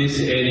 this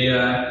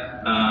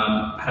area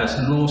has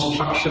no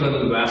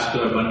structural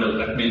vascular bundle.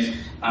 That means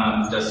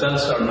the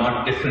cells are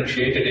not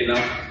differentiated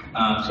enough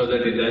so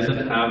that it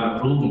doesn't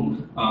have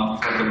room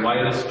for the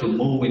virus to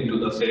move into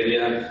this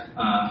area.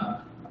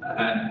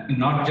 And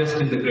not just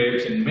in the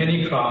grapes, in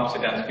many crops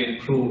it has been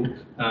proved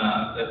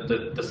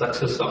the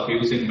success of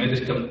using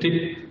meristem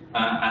tip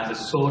as a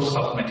source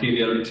of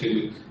material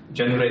to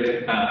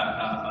generate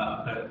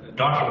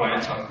daughter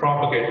vines or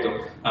propagate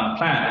the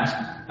plants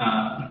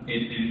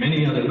in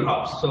many other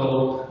crops.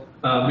 So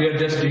we are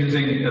just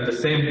using the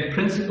same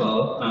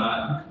principle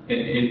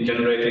in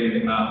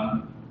generating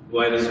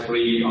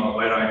virus-free or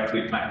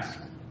viroid-free plants.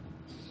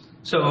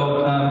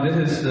 So this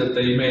is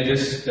the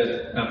images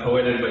that are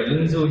provided by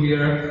Linzu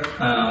here.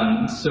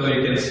 So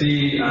you can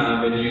see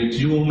when you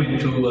zoom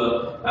into,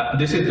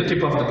 this is the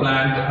tip of the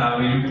plant.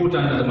 When you put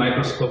under the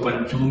microscope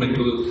and zoom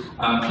into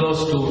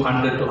close to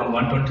 100 to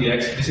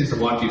 120x, this is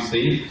what you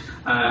see.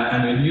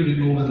 And when you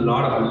remove a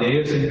lot of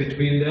layers in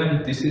between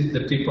them, this is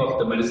the tip of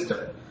the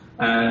meristem.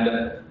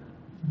 And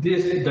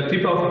the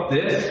tip of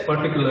this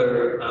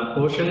particular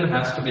portion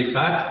has to be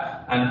cut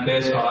and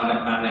placed on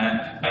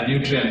a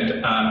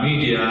nutrient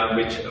media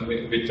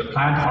with the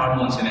plant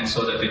hormones in it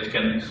so that it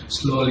can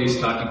slowly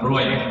start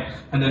growing.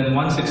 And then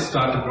once it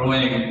starts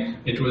growing,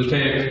 it will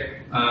take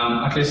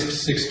at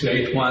least 6 to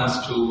 8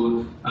 months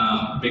to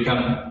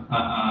become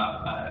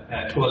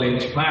a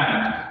 12-inch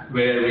plant,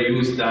 where we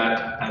use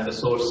that as a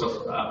source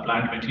of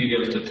plant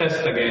materials to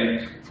test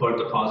again for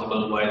the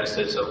possible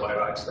viruses or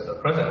viroids that are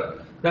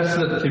present. That's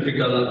the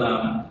typical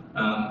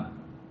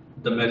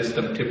the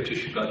meristem tip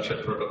tissue culture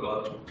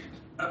protocol.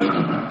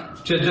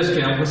 Just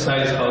to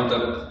emphasize how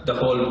the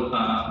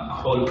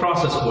whole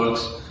process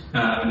works,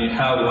 when you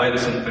have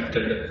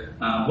virus-infected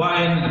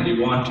vine and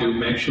you want to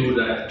make sure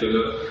that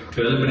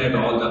to eliminate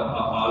all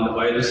the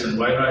virus and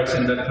viroids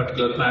in that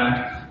particular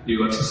plant,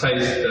 you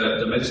exercise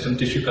the meristem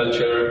tissue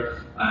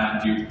culture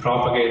and you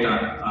propagate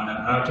on an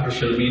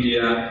artificial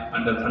media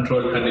under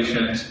controlled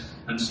conditions,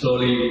 and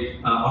slowly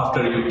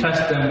after you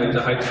test them with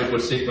the high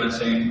throughput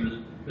sequencing,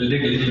 we'll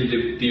dig a little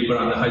bit deeper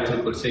on the high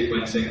throughput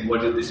sequencing,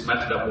 what is this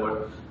method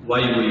about,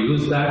 why we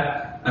use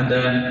that, and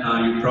then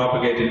you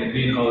propagate in the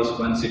greenhouse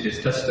once it is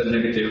tested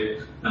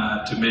negative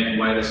to make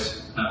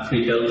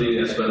virus-free healthy,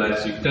 as well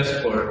as you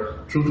test for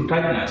true to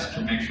tightness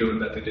to make sure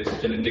that it is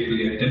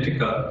genetically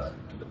identical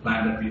to the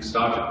plant that we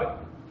started with.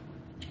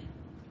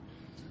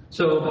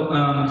 So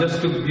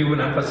just to give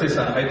an emphasis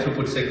on high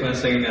throughput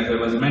sequencing, as I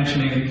was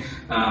mentioning,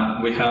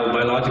 we have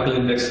biological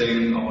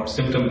indexing or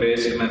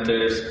symptom-based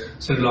methods,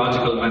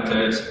 serological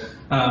methods,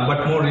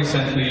 but more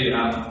recently,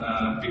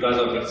 because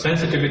of its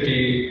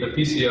sensitivity, the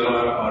PCR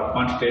or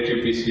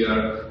quantitative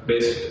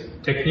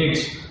PCR-based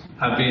techniques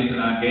have been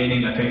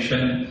gaining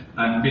attention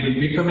and been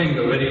becoming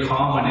very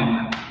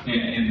common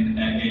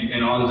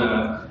in all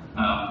the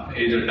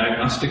either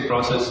diagnostic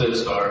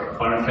processes or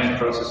quarantine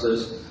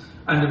processes.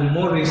 And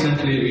more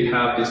recently, we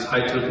have this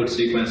high throughput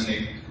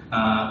sequencing,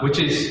 which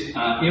is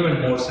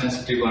even more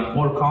sensitive and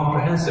more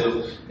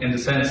comprehensive in the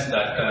sense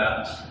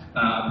that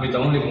with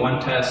only one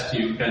test,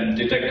 you can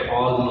detect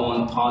all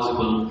known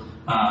possible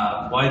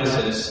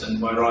viruses and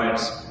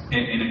viroids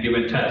in a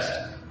given test.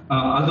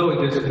 Although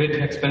it is a bit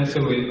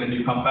expensive when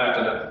you compare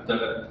to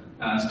the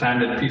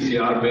standard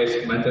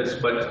PCR-based methods,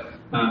 but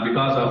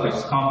because of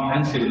its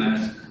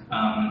comprehensiveness,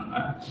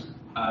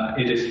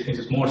 it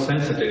is more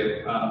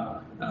sensitive.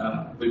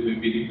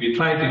 We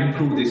try to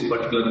improve this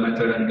particular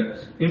method and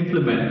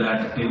implement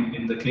that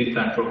in the clean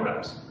plant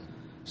programs.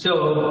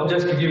 So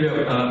just to give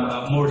you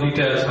more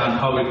details on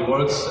how it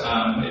works,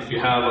 if you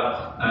have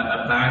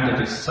a plant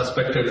that is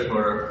suspected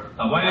for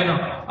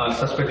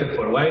suspected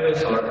for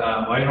virus or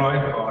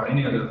viroid or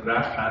any other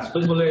graft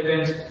transmissible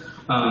agents,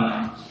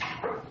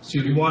 so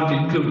you want to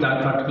include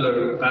that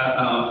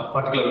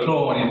particular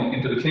clone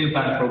into the clean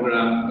plant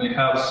program. We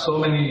have so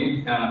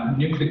many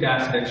nucleic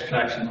acid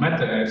extraction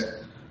methods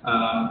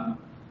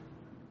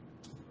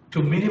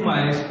to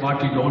minimize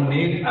what you don't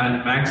need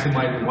and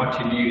maximize what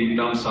you need in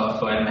terms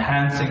of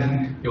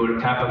enhancing your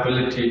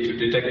capability to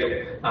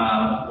detect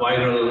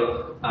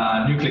viral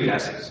nucleic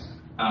acids.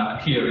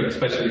 Here,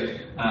 especially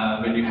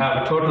when you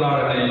have a total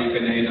RNA, you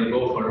can either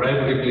go for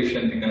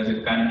ribodepletion because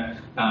it can,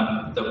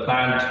 the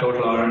plant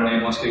total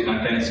RNA mostly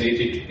contains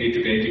 80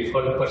 to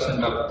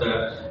 84% of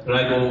the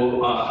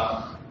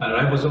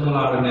ribosomal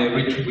RNA,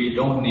 which we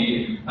don't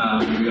need.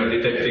 We are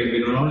detecting,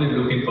 we are only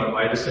looking for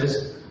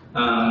viruses.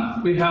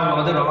 We have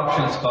other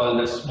options called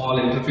the small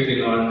interfering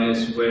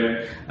RNAs,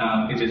 where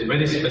it is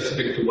very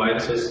specific to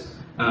viruses.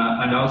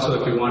 And also,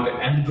 if you want to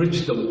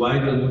enrich the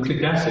viral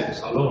nucleic acids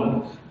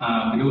alone,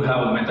 we do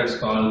have methods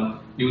called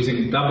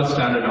using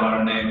double-stranded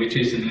RNA, which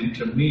is an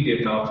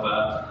intermediate of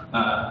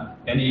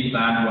any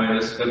plant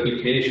virus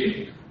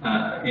replication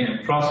in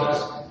a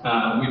process.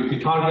 If you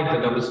target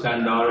the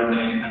double-stranded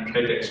RNA and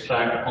try to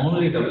extract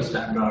only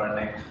double-stranded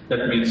RNA,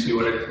 that means you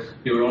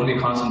are only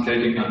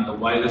concentrating on the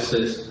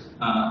viruses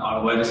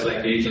or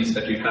virus-like agents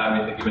that you have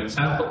in the given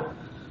sample.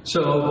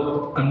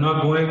 So I'm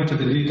not going into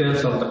the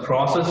details of the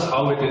process,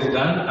 how it is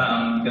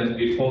done, because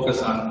we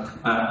focus on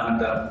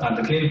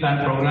the clean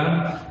plant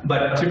program.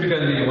 But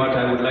typically, what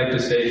I would like to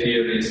say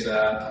here is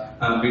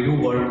we do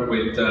work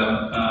with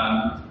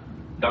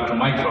Dr.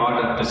 Mike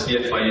Rod at the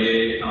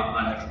CFIA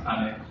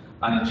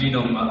on a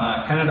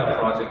Genome Canada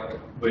project,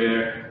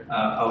 where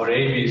our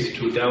aim is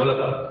to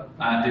develop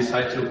these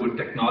high throughput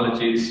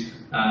technologies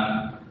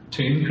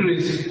to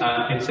increase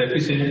its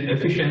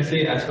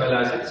efficiency as well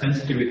as its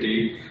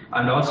sensitivity,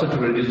 and also to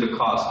reduce the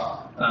cost,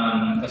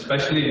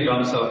 especially in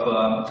terms of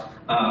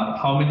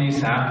how many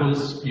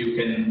samples you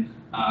can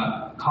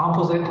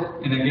composite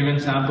in a given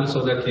sample,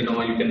 so that you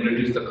can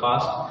reduce the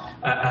cost,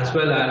 as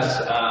well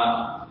as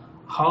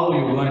how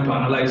you're going to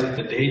analyze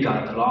the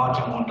data, the large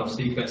amount of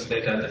sequence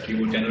data that you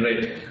would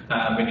generate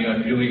when you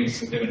are doing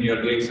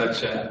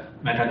such a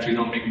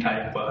metagenomic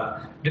type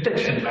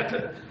detection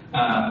method.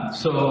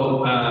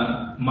 So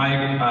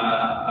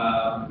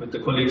Mike, with the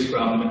colleagues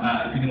from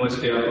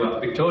University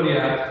of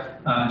Victoria,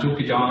 Dr.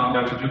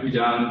 Juki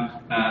Jang,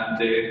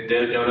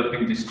 they're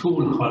developing this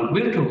tool called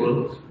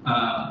Virtool,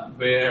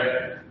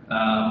 where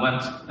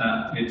once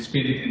it's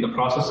been in the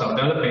process of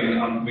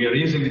developing, we are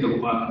using the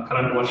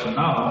current version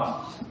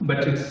now,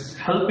 but it's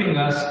helping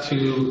us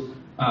to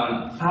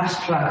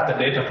fast track the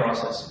data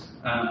process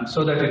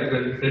so that it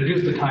will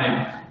reduce the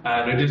time,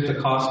 reduce the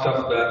cost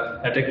of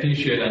the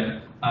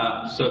technician,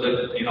 so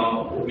that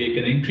we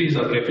can increase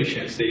our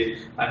efficiency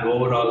and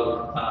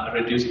overall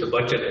reduce the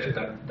budget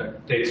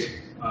that takes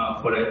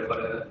for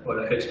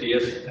a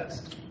HDS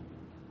test.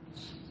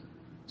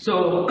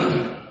 So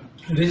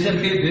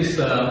recently, this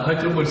high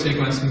throughput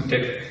sequencing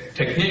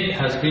technique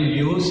has been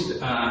used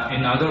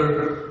in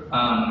other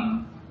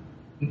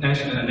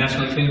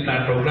national clean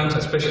plant programs,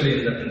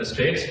 especially in the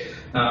States.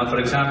 For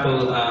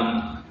example,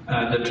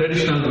 the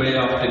traditional way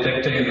of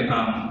detecting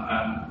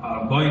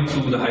going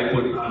through the high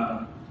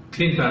throughput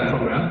clean plant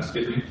program,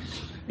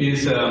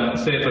 is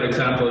say, for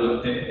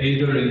example,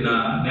 either in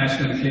a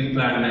national clean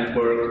plant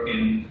network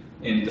in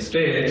the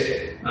States,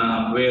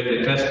 where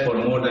they test for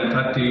more than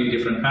 30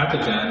 different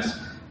pathogens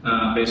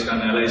based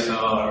on ELISA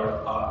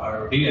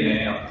or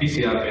DNA or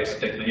PCR-based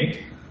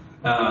technique.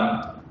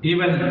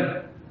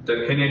 Even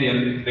the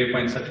Canadian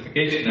Grapevines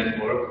certification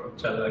network,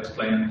 which I'll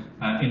explain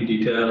in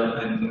detail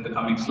in the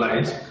coming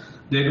slides,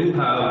 they do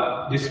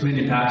have this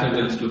many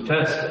pathogens to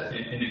test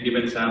in a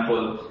given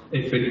sample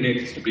if it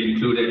needs to be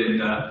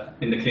included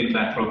in the clean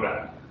plant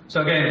program.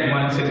 So again,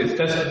 once it is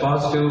tested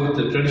positive,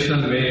 the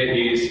traditional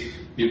way is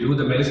you do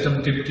the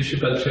meristem tissue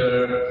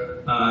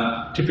culture.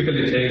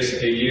 Typically takes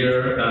a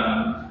year,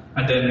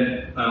 and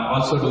then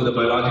also do the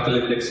biological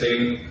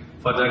indexing.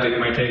 For that, it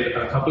might take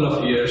a couple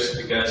of years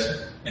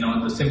because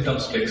the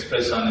symptoms to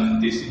express on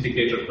these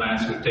indicator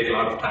plants will take a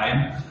lot of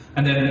time.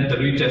 And then the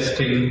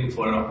retesting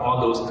for all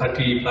those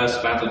 30 plus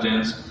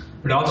pathogens,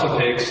 it also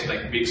takes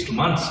like weeks to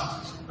months.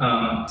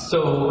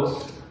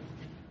 So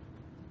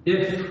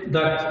if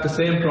the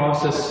same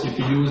process, if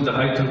you use the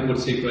high throughput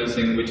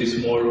sequencing, which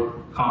is more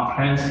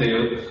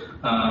comprehensive,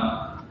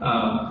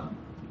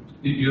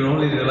 you're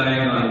only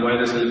relying on the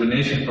virus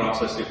elimination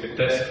process if you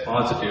test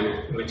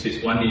positive, which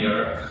is 1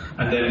 year,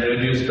 and then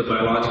reduce the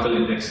biological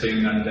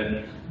indexing and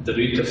then the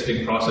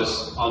retesting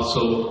process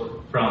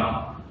also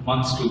from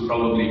months to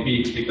probably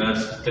weeks,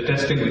 because the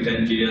testing with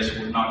NGS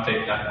would not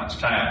take that much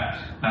time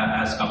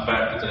as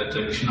compared to the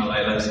traditional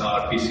ILS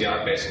or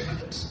PCR-based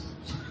methods.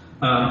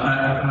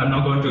 I'm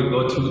not going to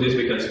go through this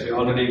because we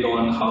already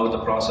gone how the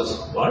process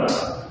works.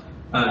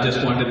 I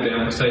just wanted to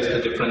emphasize the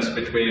difference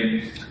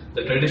between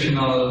the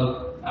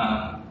traditional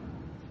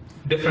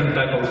different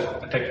type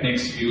of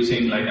techniques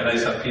using like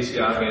ELISA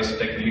PCR-based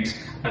techniques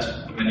as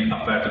when you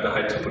compare to the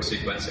high throughput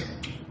sequencing.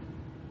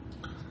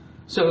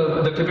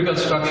 So the typical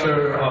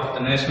structure of the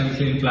National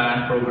Clean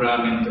Plan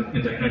program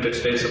in the United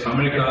States of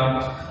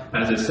America,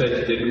 as I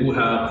said, they do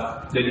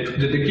have, they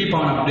keep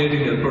on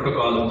updating their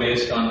protocol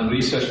based on the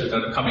research that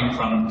are coming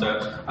from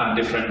the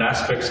different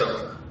aspects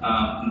of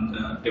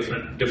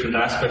different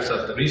aspects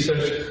of the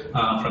research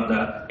from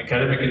the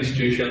academic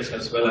institutions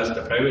as well as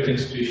the private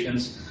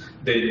institutions.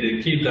 They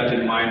keep that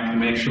in mind to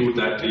make sure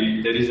that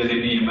there isn't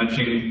any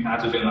emerging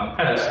pathogen or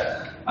pest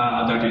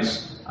that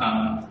is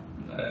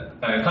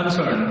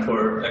concern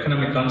for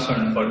economic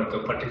concern for the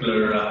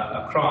particular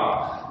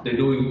crop. They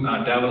do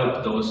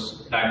develop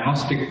those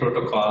diagnostic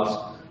protocols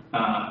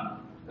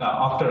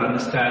after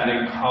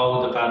understanding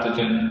how the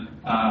pathogen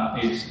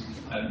is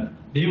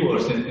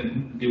diverse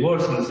in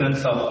the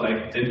sense of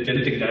like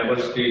genetic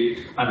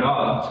diversity and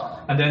all,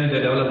 and then they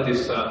develop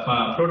this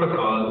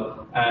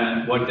protocol,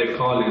 and what they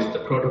call is the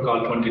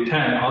Protocol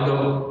 2010.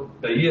 Although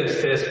the year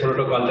says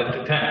Protocol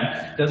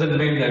 2010, doesn't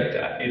mean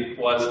that it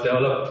was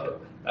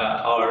developed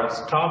or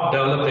stopped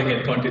developing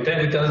in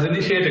 2010. It was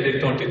initiated in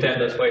 2010,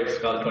 that's why it's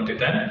called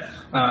 2010.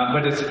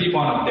 But it's keep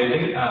on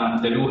updating.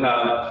 They do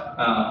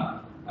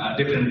have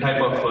different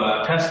type of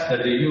tests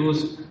that they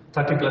use,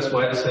 30 plus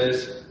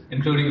viruses,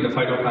 including the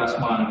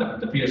phytoplasma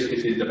and the PS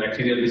disease, the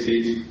bacterial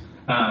disease.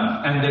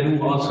 And they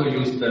do also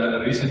use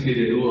recently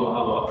they do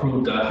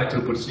approve the high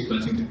throughput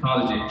sequencing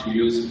technology to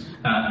use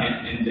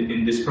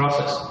in this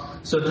process.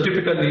 So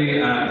typically,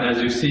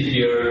 as you see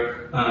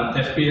here,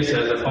 FPS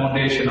has a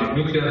foundation or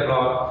nuclear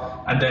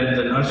block, and then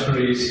the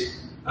nurseries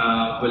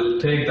will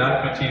take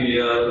that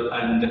material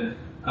and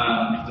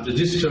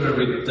register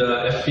with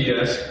the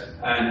FPS,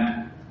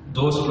 and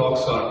those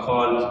blocks are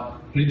called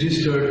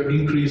registered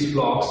increase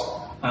blocks,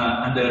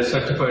 and they're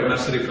certified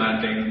nursery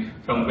planting,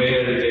 from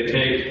where they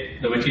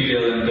take the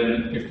material and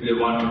then if they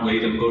want to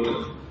either go to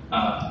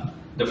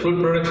the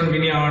fruit production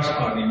vineyards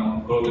or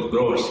go to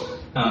growers.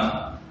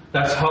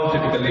 That's how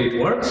typically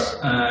it works.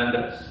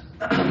 And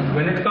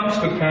when it comes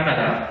to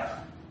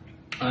Canada,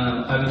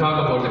 I will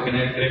talk about the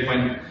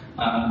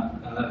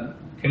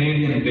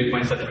Canadian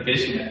Grapevine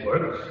Certification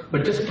Network.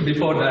 But just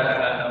before that,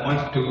 I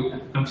wanted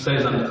to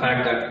emphasize on the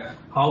fact that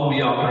how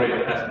we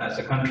operate as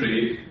a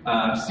country.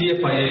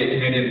 CFIA,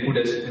 Canadian Food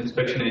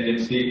Inspection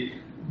Agency,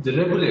 they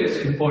regulates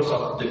imports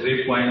of the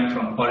grapevine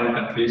from foreign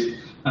countries,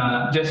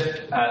 just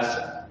as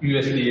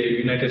USDA,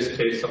 United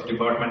States of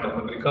Department of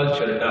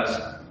Agriculture, does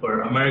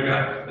for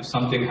America if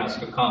something has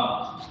to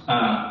come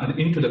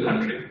into the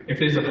country, if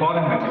it is a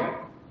foreign material.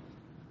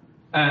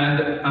 And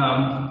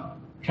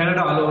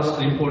Canada allows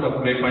the import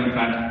of grapevine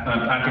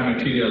planting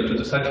material to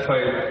the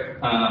certified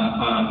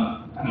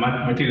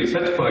material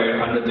certified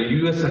under the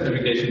US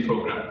certification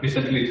program.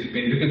 Recently it's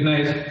been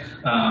recognized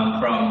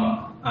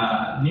from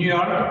New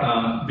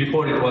York.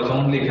 Before it was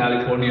only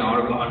California,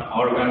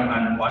 Oregon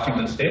and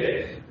Washington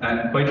State,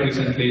 and quite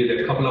recently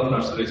a couple of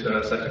nurseries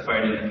were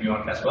certified in New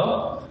York as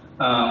well.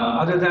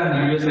 Other than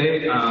the USA,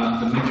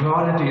 the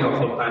majority of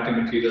our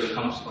planting material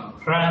comes from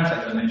France,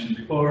 as I mentioned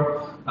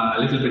before, a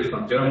little bit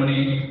from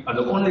Germany, are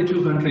the only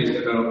two countries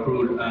that are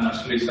approved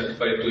nursery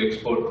certified to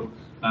export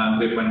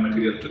grapevine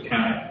material to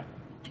Canada.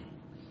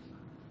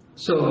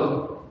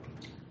 So,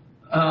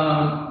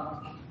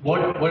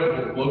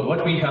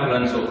 what we have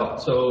learned so far.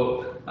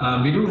 So,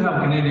 we do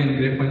have Canadian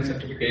Grapevine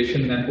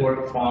Certification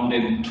Network formed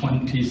in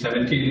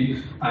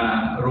 2017,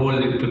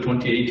 rolled into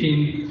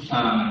 2018.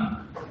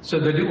 So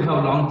they do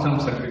have long-term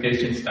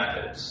certification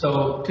standards.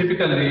 So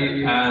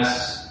typically,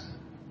 as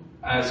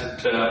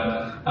it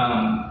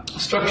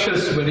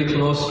structures very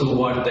close to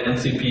what the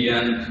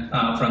NCPN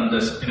from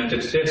the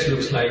United States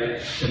looks like,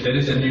 if there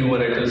is a new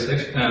varietal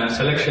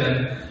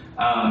selection.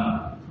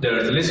 There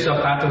is a list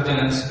of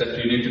pathogens that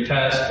you need to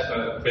test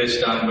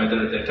based on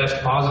whether they test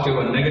positive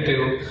or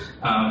negative.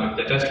 If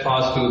they test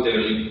positive, they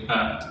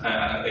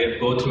will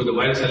go through the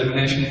virus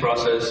elimination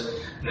process.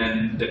 And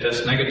then they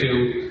test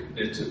negative,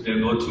 they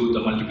go through the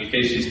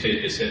multiplication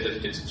stage. They say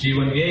that it's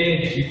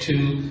G1A,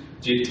 G2,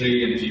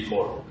 G3, and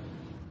G4.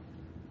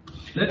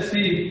 Let's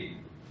see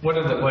what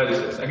are the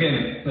viruses.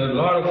 Again, there are a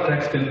lot of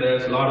text in there,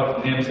 a lot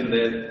of names in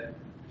there.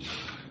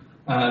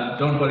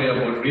 Don't worry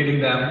about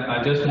reading them.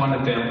 I just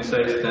wanted to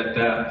emphasize that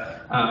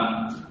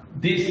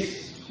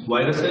these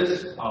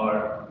viruses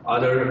or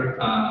other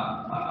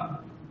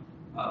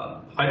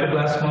high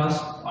phytoplasmas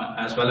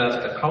as well as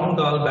the crown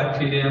gall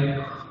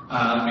bacterium.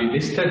 We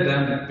listed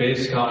them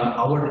based on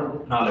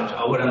our knowledge,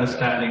 our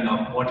understanding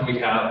of what we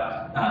have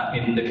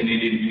in the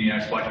Canadian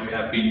vineyards, what we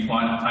have been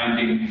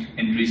finding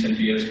in recent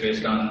years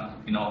based on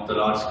the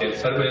large-scale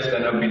surveys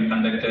that have been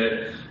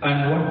conducted,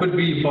 and what could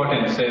be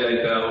important. Say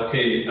like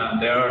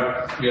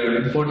we are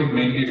importing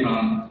mainly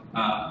from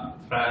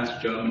France,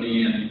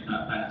 Germany,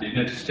 and the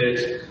United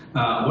States.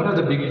 What are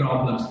the big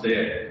problems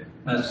there?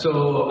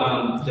 So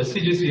the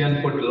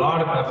CGCN put a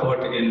lot of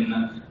effort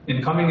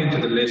in coming into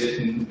the list,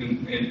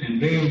 in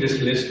bringing this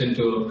list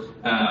into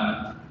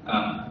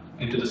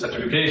the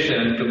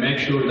certification to make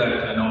sure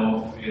that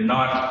we're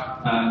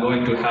not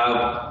going to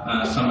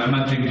have some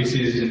emerging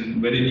diseases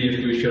in very near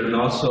future, and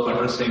also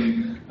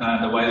addressing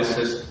the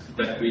viruses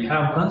that we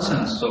have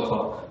concerns so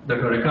far that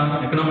are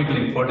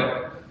economically important.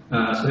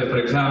 So, for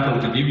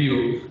example, to give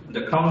you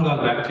the crown gall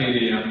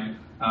bacterium.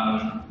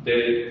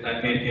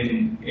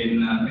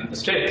 In the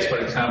States, for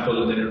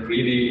example, they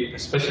really,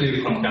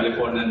 especially from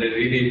California, they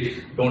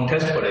really don't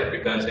test for it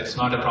because it's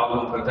not a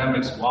problem for them.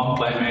 It's warm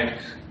climate,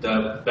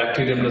 the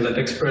bacterium doesn't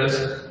express,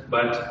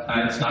 but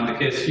it's not the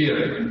case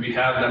here. When we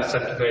have that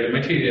certified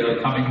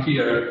material coming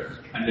here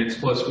and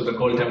exposed to the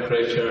cold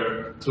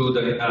temperature through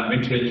the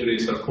winter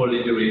injuries or cold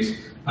injuries,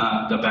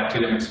 the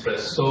bacterium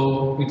express.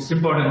 So it's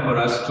important for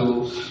us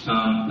to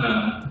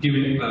give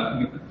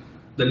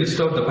the list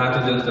of the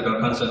pathogens that are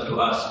concerned to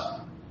us.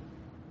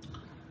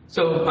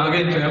 So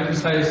again, to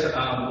emphasize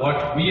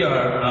what we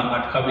are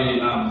at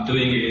COVI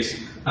doing is,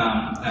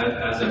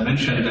 as I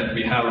mentioned, that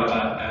we have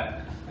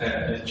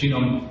a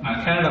Genome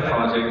Canada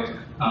project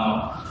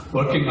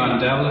working on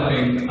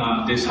developing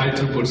these high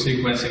throughput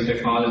sequencing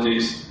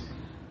technologies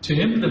to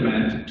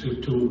implement,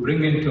 to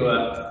bring into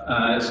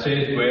a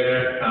stage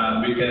where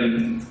we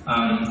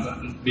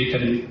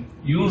can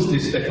use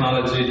this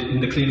technology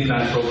in the Clean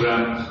Plant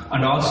program,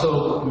 and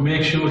also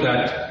make sure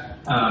that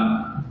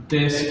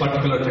this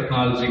particular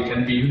technology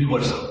can be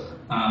universal.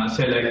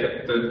 Say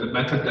like the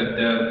method that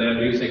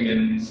they're using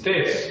in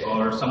States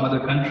or some other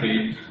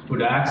country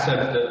would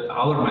accept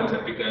our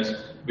method, because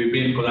we've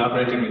been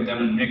collaborating with them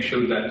and make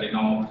sure that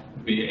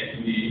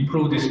we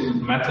improve this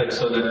method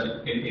so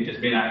that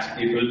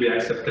it will be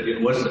accepted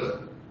universally.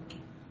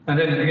 And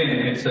then again,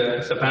 it's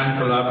a pan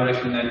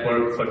collaboration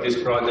network for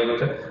this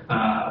project.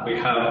 We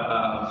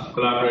have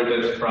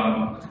collaborators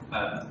from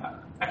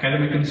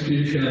academic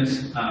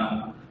institutions,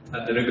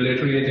 the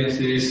regulatory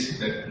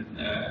agencies,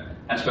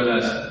 as well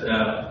as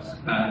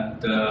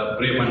the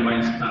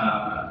Grapevines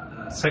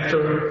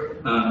sector,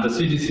 the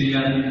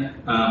CGCN.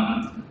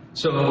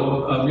 So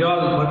we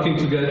are working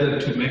together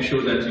to make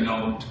sure that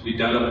we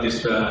develop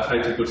this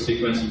high-throughput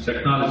sequencing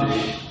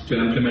technology to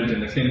implement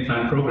in the Clean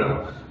Plant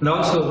program. And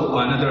also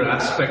another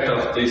aspect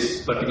of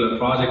this particular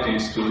project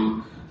is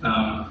to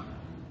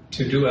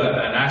do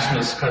a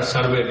national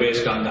survey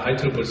based on the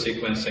high-throughput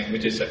sequencing,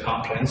 which is a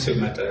comprehensive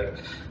method,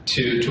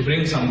 to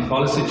bring some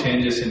policy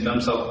changes in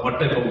terms of what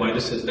type of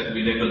viruses that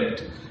we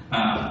regulate.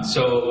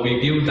 So we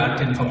give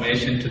that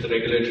information to the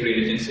regulatory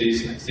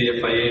agencies like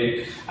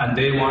CFIA, and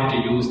they want to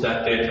use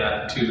that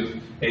data to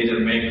either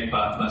make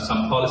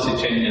some policy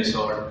changes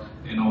or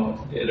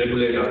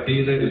regulate or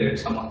deregulate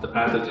some of the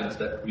pathogens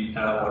that we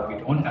have or we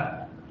don't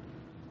have.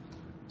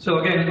 So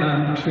again,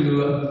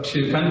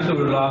 to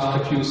conclude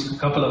last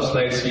couple of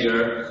slides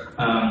here,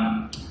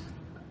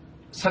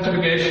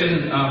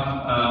 certification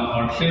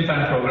or Clean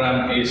Plant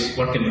program is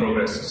work in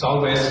progress. It's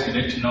always you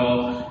need to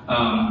know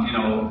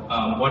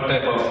what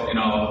type of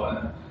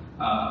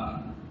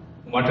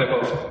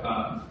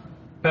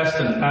pests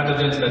and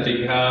pathogens that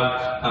you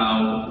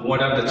have,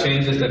 what are the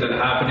changes that are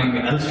happening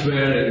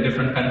elsewhere in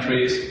different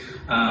countries,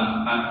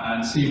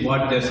 and see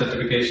what their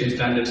certification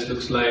standards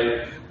looks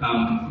like.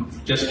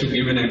 Just to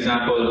give an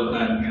example,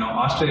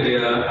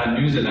 Australia and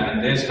New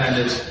Zealand, their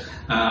standards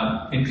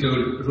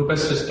include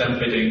rupus stem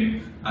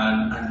pitting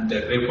and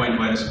the grapevine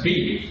virus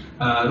B.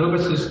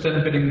 Rupus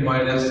stem pitting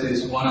virus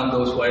is one of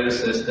those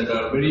viruses that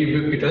are very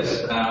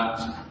ubiquitous,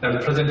 that are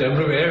present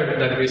everywhere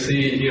that we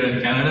see here in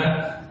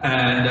Canada,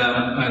 and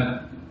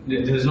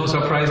there's no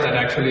surprise that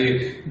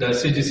actually the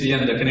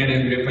CGCN, the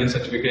Canadian Grapevine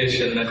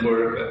Certification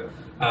Network,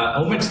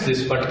 omits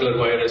this particular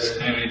virus,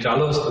 and it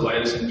allows the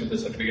virus into the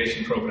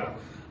certification program.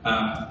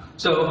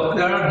 So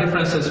there are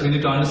differences. We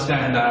need to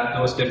understand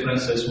those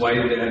differences, why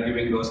they are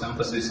giving those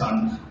emphasis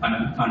on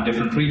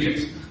different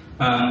regions.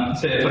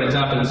 Say, for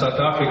example, in South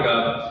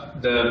Africa,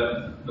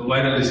 the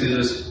viral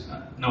diseases,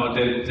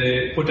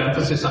 they put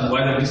emphasis on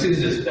viral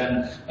diseases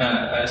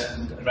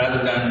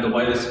rather than the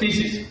virus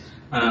species,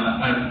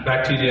 and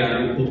bacteria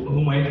and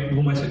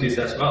humicities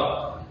as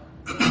well.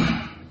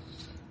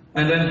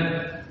 And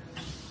then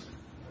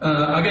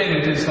again,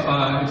 it is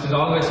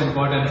always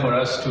important for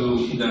us to,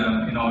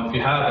 if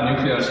you have a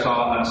nuclear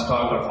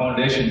stock or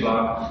foundation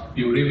block,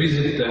 you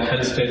revisit the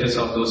health status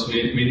of those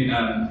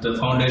the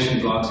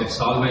foundation blocks. It's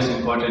always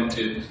important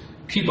to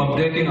keep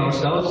updating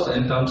ourselves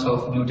in terms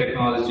of new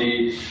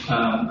technology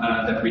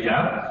that we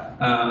have,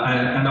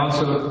 and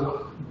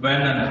also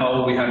when and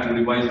how we have to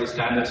revise the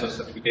standards of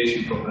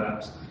certification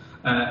programs.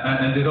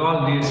 and it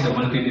all needs a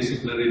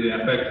multidisciplinary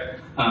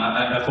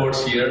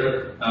efforts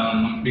here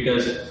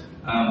because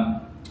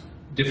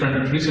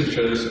different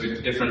researchers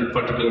with different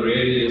particular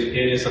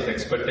areas of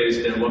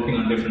expertise, they're working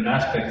on different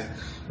aspects.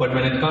 But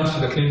when it comes to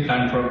the clean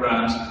plant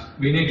programs,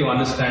 we need to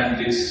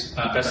understand these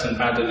pests and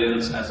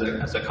pathogens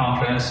as a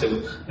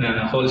comprehensive and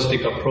a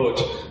holistic approach.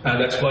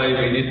 That's why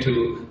we need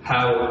to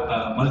have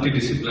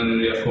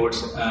multidisciplinary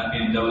efforts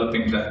in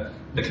developing the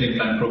clean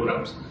plant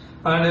programs.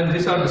 And then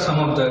these are some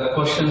of the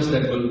questions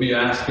that we'll be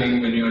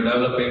asking when you're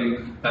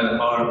developing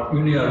or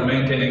when you are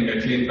maintaining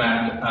a clean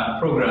plant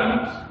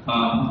program.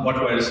 What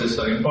viruses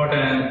are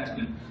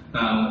important,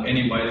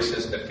 any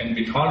viruses that can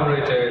be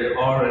tolerated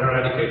or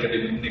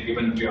eradicated in a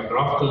given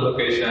geographical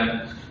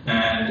location,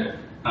 and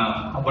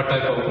what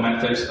type of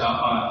methods,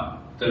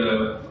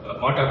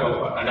 what type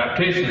of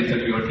adaptations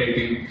that you are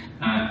taking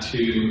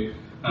to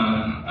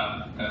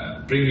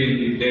bring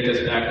in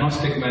latest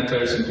diagnostic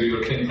methods into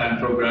your clean plant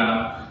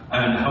program,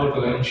 and how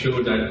to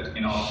ensure that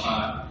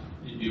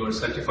your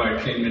certified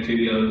clean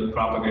material,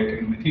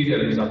 propagating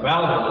material is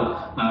available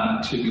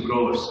to the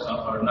growers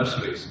or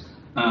nurseries.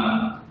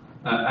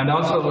 And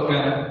also,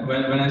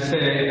 when I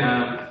say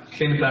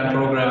clean plant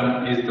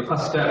program is the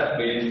first step,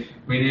 we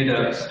need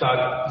a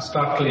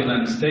start clean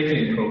and stay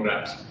clean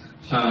programs.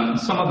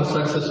 Some of the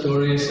success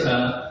stories,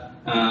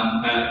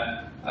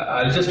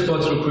 I'll just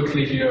go through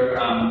quickly here,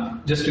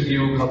 just to give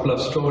you a couple of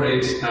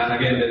stories. And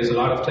again, there is a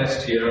lot of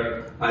text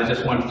here. I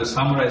just wanted to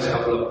summarize a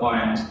couple of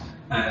points.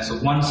 So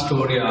one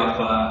story of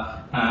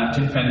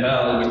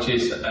Zinfandel, which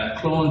is a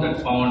clone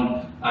that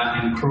found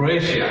in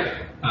Croatia,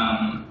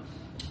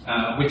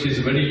 which is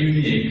very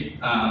unique.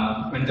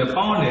 When they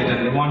found it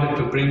and they wanted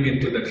to bring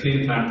it to the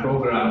clean plant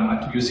program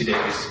at UC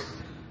Davis.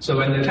 So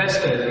when they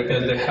tested,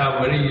 because they have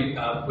very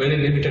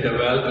limited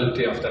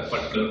availability of that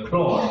particular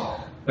clone,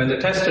 when they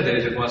tested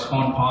it, it was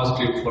found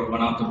positive for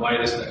one of the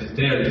viruses that is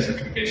there in the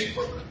certification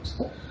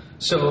programs.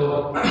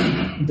 So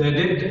they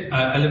did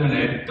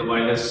eliminate the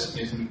virus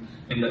in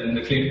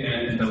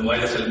the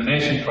virus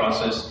elimination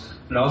process,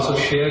 and also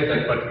shared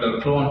that particular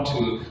clone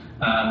to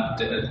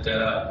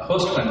the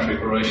host country,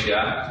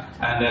 Croatia.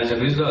 And as a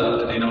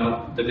result,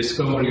 the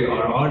discovery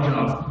or origin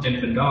of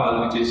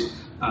Zinfandel, which is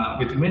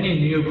with many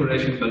new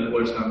Croatian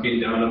cultivars have been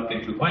developed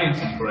into wines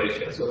in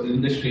Croatia. So the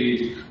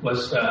industry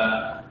was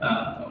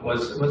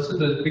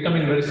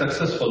becoming very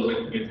successful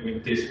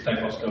with this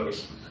type of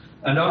stories.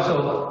 And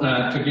also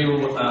to give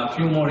a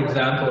few more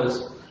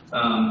examples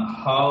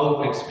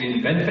how it's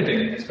been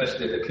benefiting,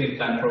 especially the clean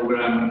plant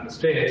program in the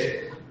States.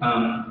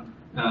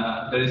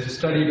 There is a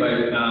study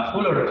by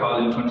Fuller et al.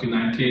 In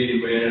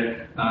 2019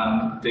 where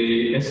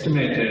they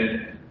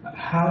estimated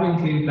having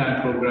clean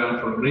plant program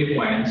for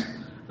grapevines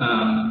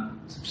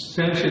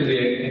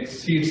substantially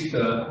exceeds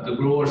the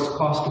grower's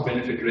cost to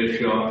benefit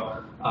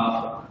ratio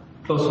of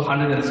close to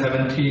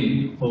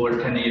 117 over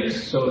 10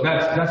 years. So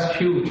that's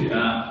huge.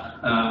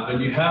 When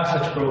you have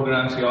such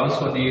programs, you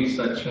also need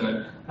such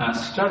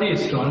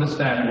studies to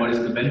understand what is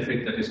the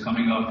benefit that is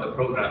coming out of the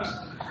programs.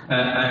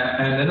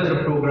 And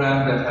another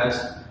program that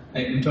has,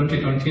 in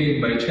 2020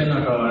 by Chen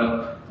et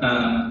al.,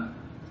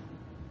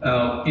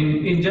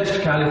 in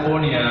just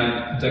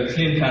California, the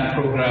clean plant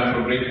program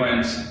for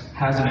grapevines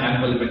has an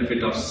annual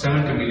benefit of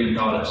 $70 million.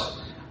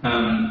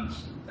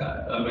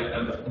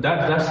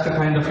 That's the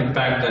kind of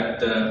impact that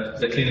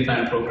the clean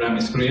plant program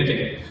is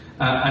creating.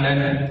 And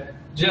then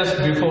just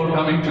before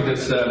coming to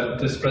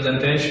this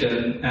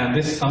presentation, and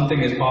this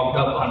something is popped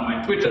up on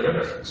my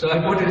Twitter, so I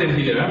put it in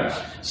here.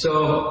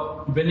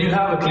 So when you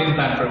have a clean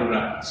plant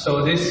program,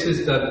 so this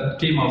is the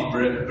team of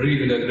grape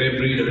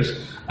breeders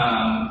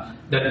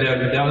that they have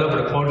developed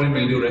a powdery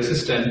mildew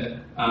resistant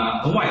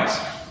wines.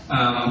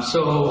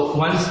 So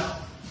once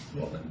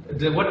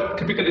what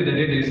typically they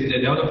did is they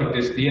developed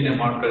these DNA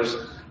markers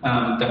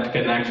that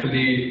can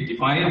actually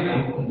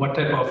define what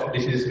type of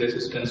disease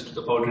resistance to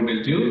the powdery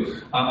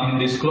mildew in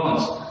these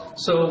clones.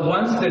 So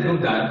once they do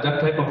that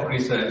type of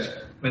research,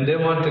 when they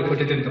want to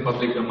put it into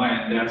public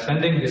domain, they are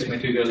sending this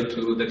material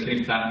to the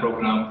clean plant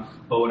program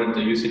over at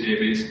the UC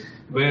Davis,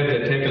 where they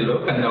take a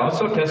look and they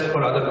also test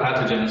for other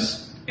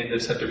pathogens in the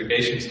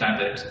certification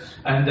standards,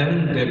 and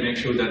then they make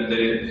sure that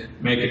they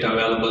make it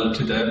available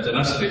to the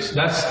nurseries.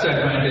 That's the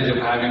advantage of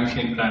having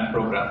clean plant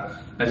program.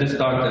 I just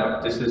thought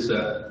that this is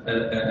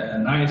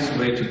a nice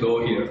way to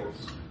go here.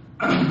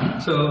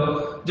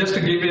 So just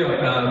to give you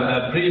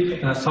a brief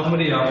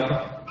summary of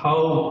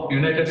how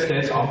United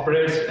States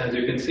operates, as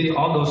you can see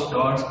all those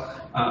dots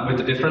with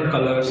the different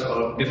colors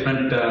or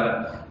different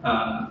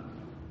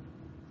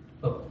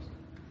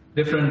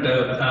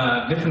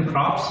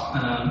crops,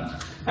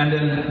 and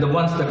then the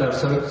ones that are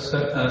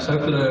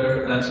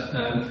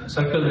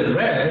circled in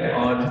red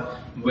are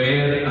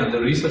where the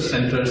research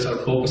centers are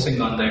focusing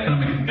on the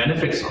economic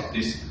benefits of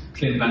this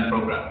clean plant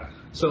program.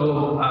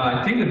 So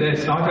I think they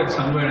started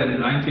somewhere in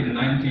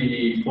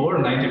 1994,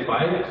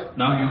 95.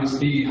 Now you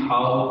see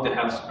how they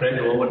have spread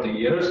over the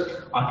years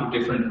onto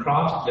different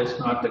crops, just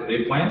not the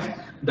grapevines.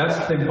 That's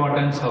the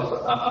importance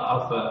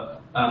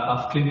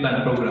of clean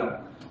plant program.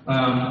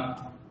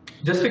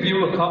 Just to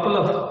give a couple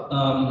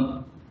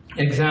of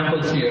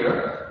examples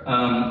here.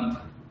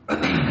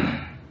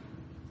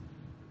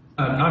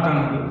 Not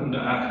on,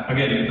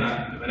 again,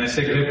 when I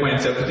say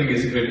Grapevines, everything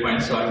is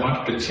Grapevines, so I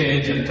wanted to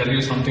change and tell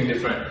you something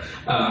different.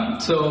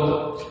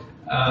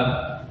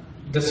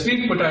 The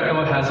sweet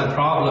potato has a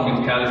problem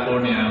in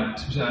California,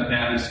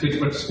 and sweet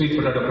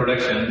potato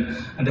production,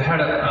 and they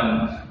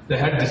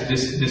had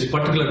this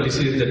particular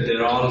disease that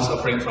they're all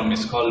suffering from.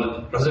 It's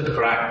called russet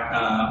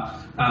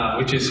crack,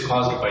 which is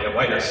caused by a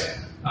virus.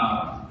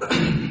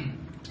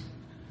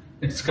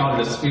 It's called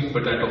the sweet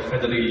potato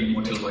feathery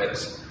motile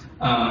virus.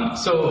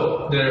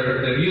 So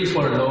their yields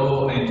were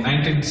low in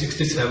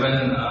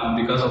 1967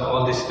 because of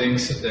all these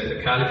things.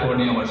 That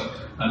California was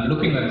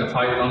looking at the 5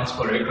 tons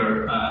per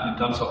acre in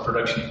terms of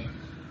production.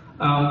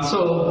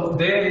 So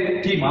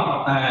they team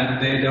up and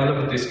they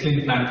developed this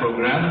clean plant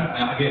program.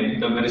 Again,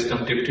 the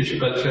meristem tissue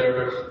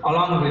culture,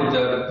 along with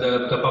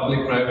the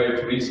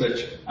public-private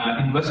research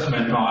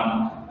investment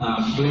on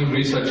doing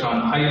research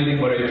on high-yielding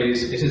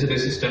varieties,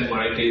 disease-resistant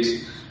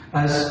varieties,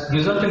 has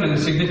resulted in a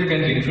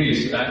significant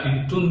increase.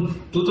 In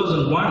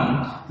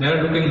 2001, they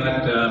are looking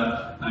at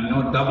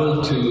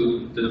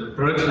the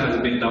production has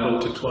been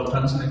doubled to 12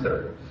 tons an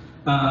acre.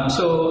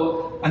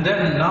 And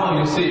then now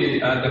you see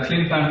the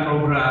clean plant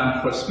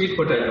program for sweet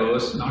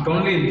potatoes, not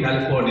only in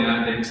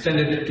California, they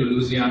extended it to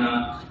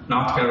Louisiana,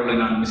 North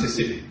Carolina, and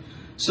Mississippi.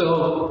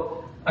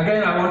 So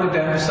again, I wanted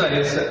to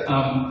emphasize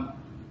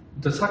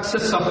the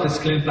success of these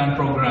clean plant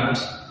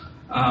programs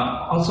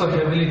also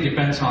heavily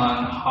depends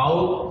on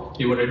how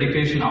your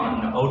education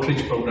and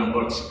outreach program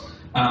works.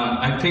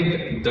 I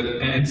think the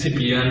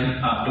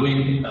NCPN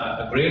doing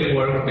great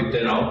work with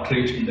their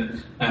outreach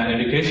and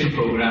education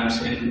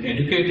programs in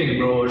educating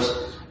growers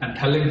and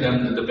telling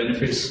them the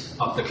benefits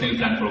of the clean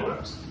plant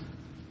programs.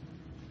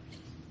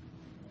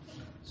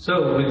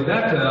 So with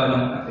that,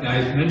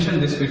 I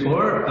mentioned this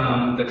before,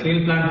 the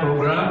clean plant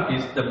program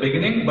is the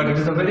beginning, but it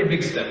is a very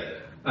big step.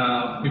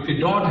 If you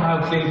don't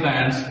have clean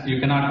plants, you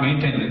cannot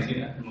maintain the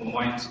clean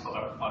wines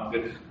or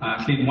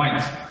clean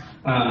wines.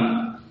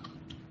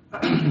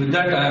 With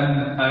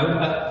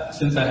that,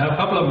 since I have a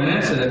couple of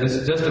minutes, this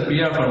is just a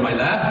PR for my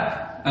lab.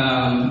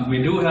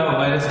 We do have a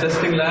virus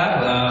testing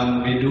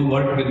lab. We do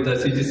work with the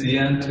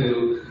CGCN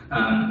to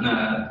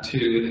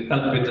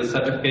help with the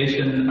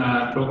certification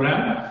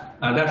program.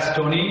 That's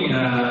Tony,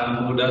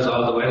 who does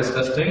all the virus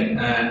testing,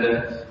 and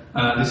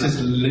this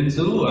is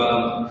Linzu.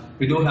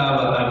 We do have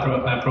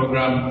a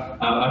program,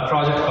 a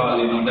project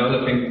called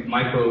developing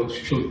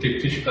micro-shoot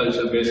tissue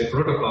culture basic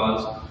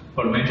protocols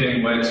for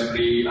maintaining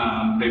virus-free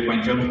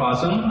grapevine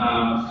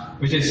germplasm,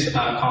 which is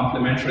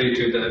complementary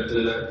to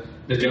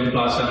the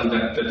germplasm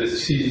that the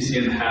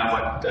CGCN have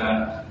at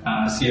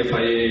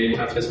CFIA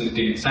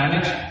facility in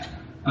Saanich.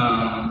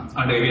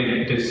 And again,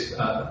 it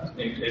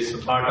is a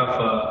part of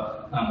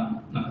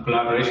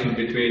collaboration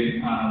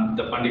between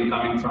the funding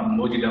coming from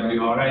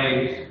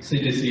OGWRI,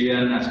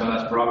 CGCN, as well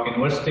as Brock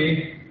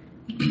University.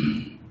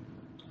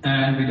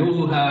 And we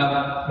do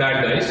have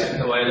Bad Guys,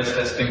 the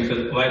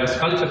virus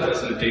culture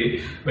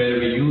facility, where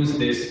we use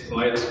these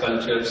virus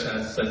cultures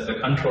as the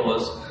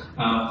controls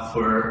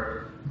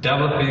for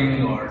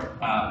developing or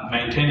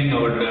maintaining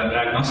our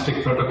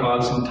diagnostic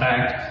protocols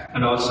intact,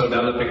 and also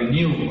developing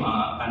new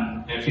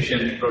and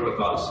efficient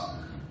protocols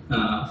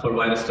for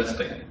virus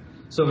testing.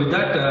 So with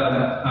that,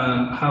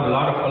 I have a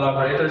lot of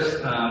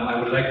collaborators. I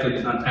would like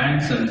to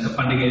thank the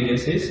funding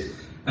agencies,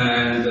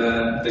 and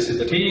this is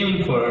the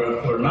team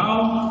for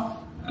now,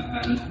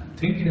 and I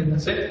think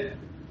that's it.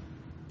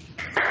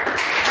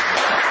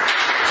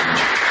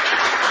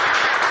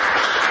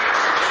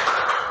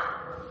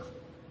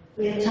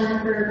 We have time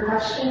for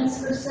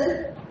questions for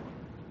Sid.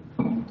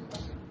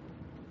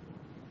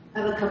 I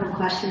have a couple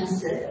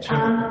questions, Sid.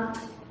 Sure.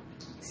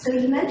 So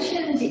you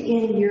mentioned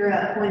in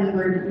Europe, when you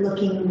were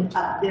looking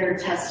up their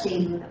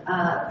testing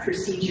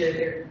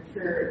procedure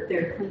for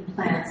their clean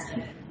plants,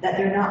 that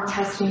they're not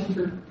testing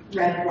for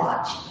red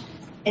blotch.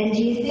 And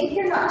do you think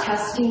they're not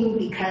testing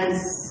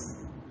because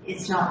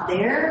it's not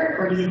there,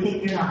 or do you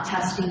think they're not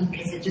testing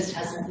because it just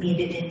hasn't made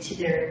it into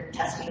their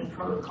testing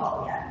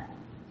protocol yet?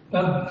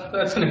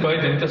 That's a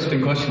quite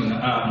interesting question.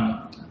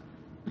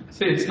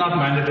 See, it's not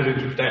mandatory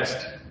to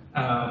test.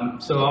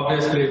 So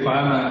obviously, if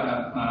I'm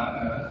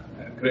a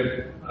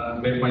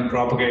grapevine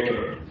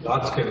propagator,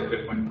 large-scale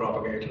grapevine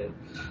propagator,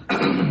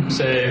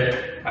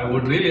 say, I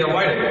would really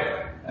avoid it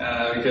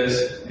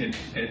because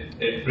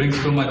it brings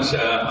too much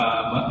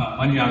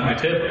money on my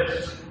table.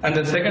 And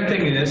the second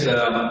thing is,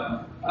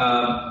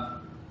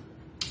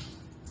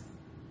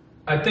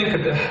 I think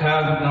there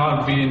have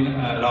not been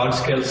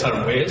large-scale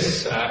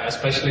surveys,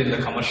 especially in the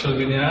commercial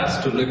vineyards,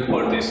 to look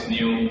for these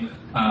new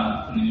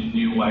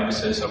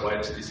viruses or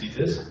virus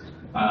diseases.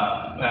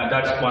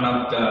 That's one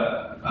of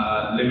the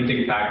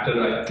limiting factors,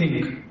 I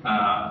think.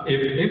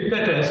 If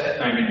they test,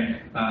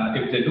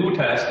 if they do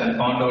test and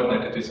found out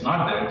that it is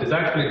not there, it is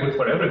actually good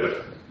for everybody.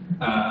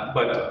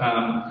 But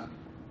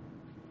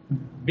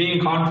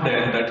being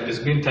confident that it is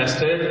being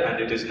tested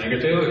and it is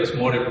negative is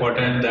more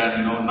important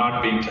than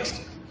not being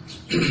tested.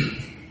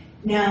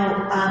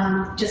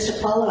 Now, just to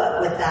follow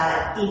up with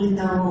that, even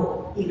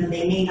though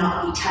they may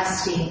not be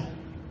testing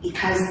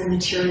because the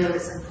material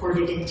is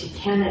imported into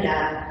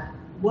Canada.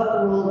 What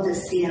role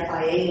does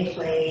CFIA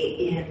play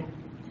in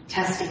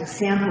testing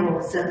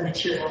samples of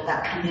material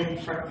that come in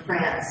from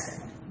France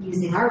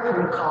using our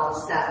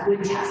protocols that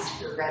would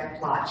test for red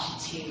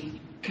blotch to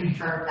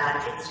confirm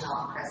that it's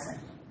not present?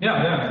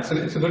 Yeah, it's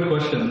a good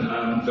question.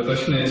 The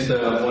question is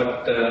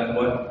what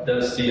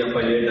does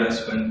CFIA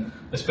does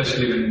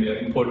especially when we are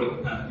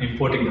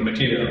importing the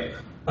material.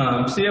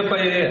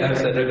 CFIA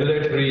as a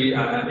regulatory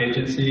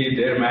agency,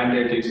 their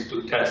mandate is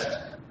to test,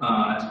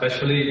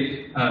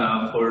 especially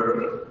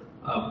for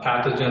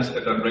pathogens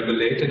that are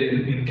regulated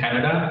in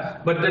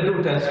Canada, but they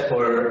do test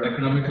for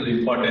economically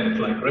important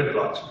like red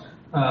blotch.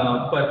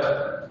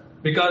 But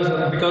because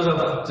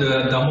of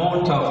the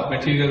amount of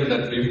material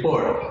that we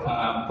import,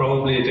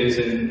 probably it is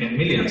in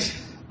millions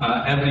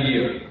every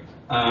year.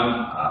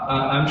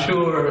 I'm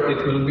sure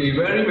it will be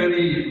very,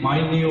 very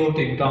minute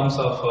in terms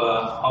of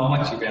how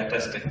much we are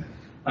testing.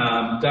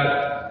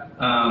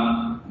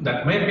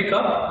 That may pick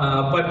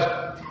up,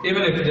 but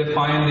even if they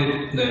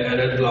find the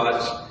red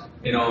blotch,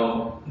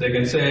 they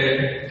can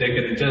say they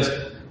can just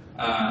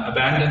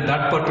abandon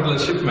that particular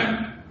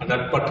shipment or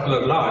that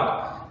particular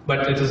lot,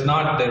 but it is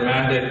not their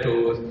mandate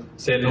to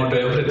say no to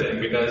everything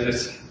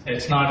because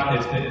it's not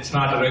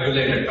a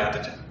regulated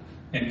pathogen.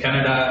 In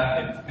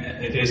Canada,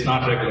 it is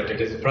not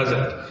regulated; it is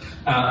present.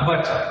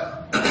 But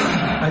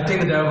I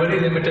think they are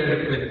very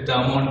limited with the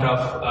amount of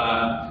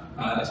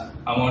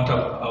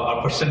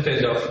or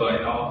percentage of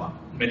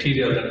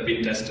material that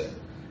being tested.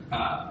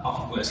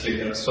 Obviously,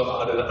 there are so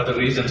other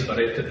reasons for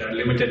it. They are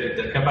limited in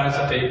their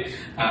capacity,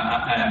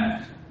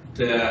 and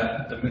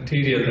the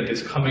material that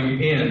is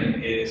coming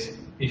in is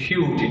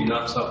huge in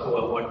terms of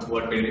what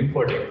we're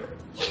importing.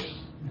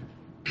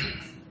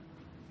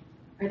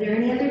 Are there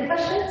any other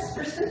questions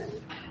for Sue?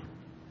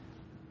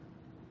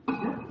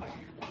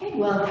 Okay,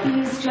 well,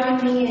 please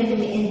join me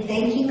in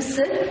thanking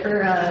Sid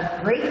for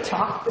a great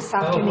talk this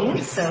afternoon.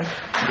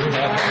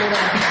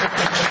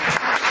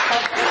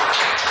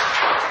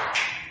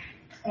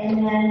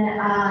 And then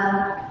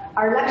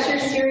our lecture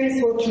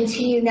series will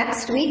continue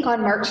next week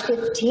on March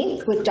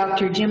 15th with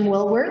Dr. Jim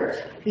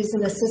Wilworth, who's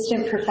an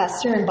assistant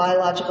professor in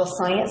biological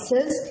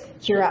sciences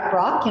here at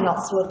Brock and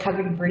also a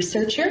CCOVI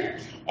researcher.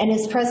 And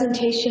his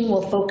presentation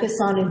will focus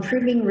on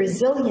improving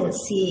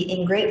resiliency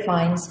in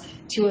grapevines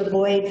to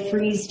avoid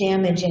freeze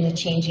damage in a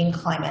changing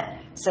climate.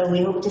 So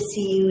we hope to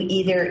see you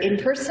either in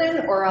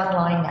person or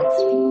online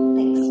next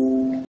week. Thanks.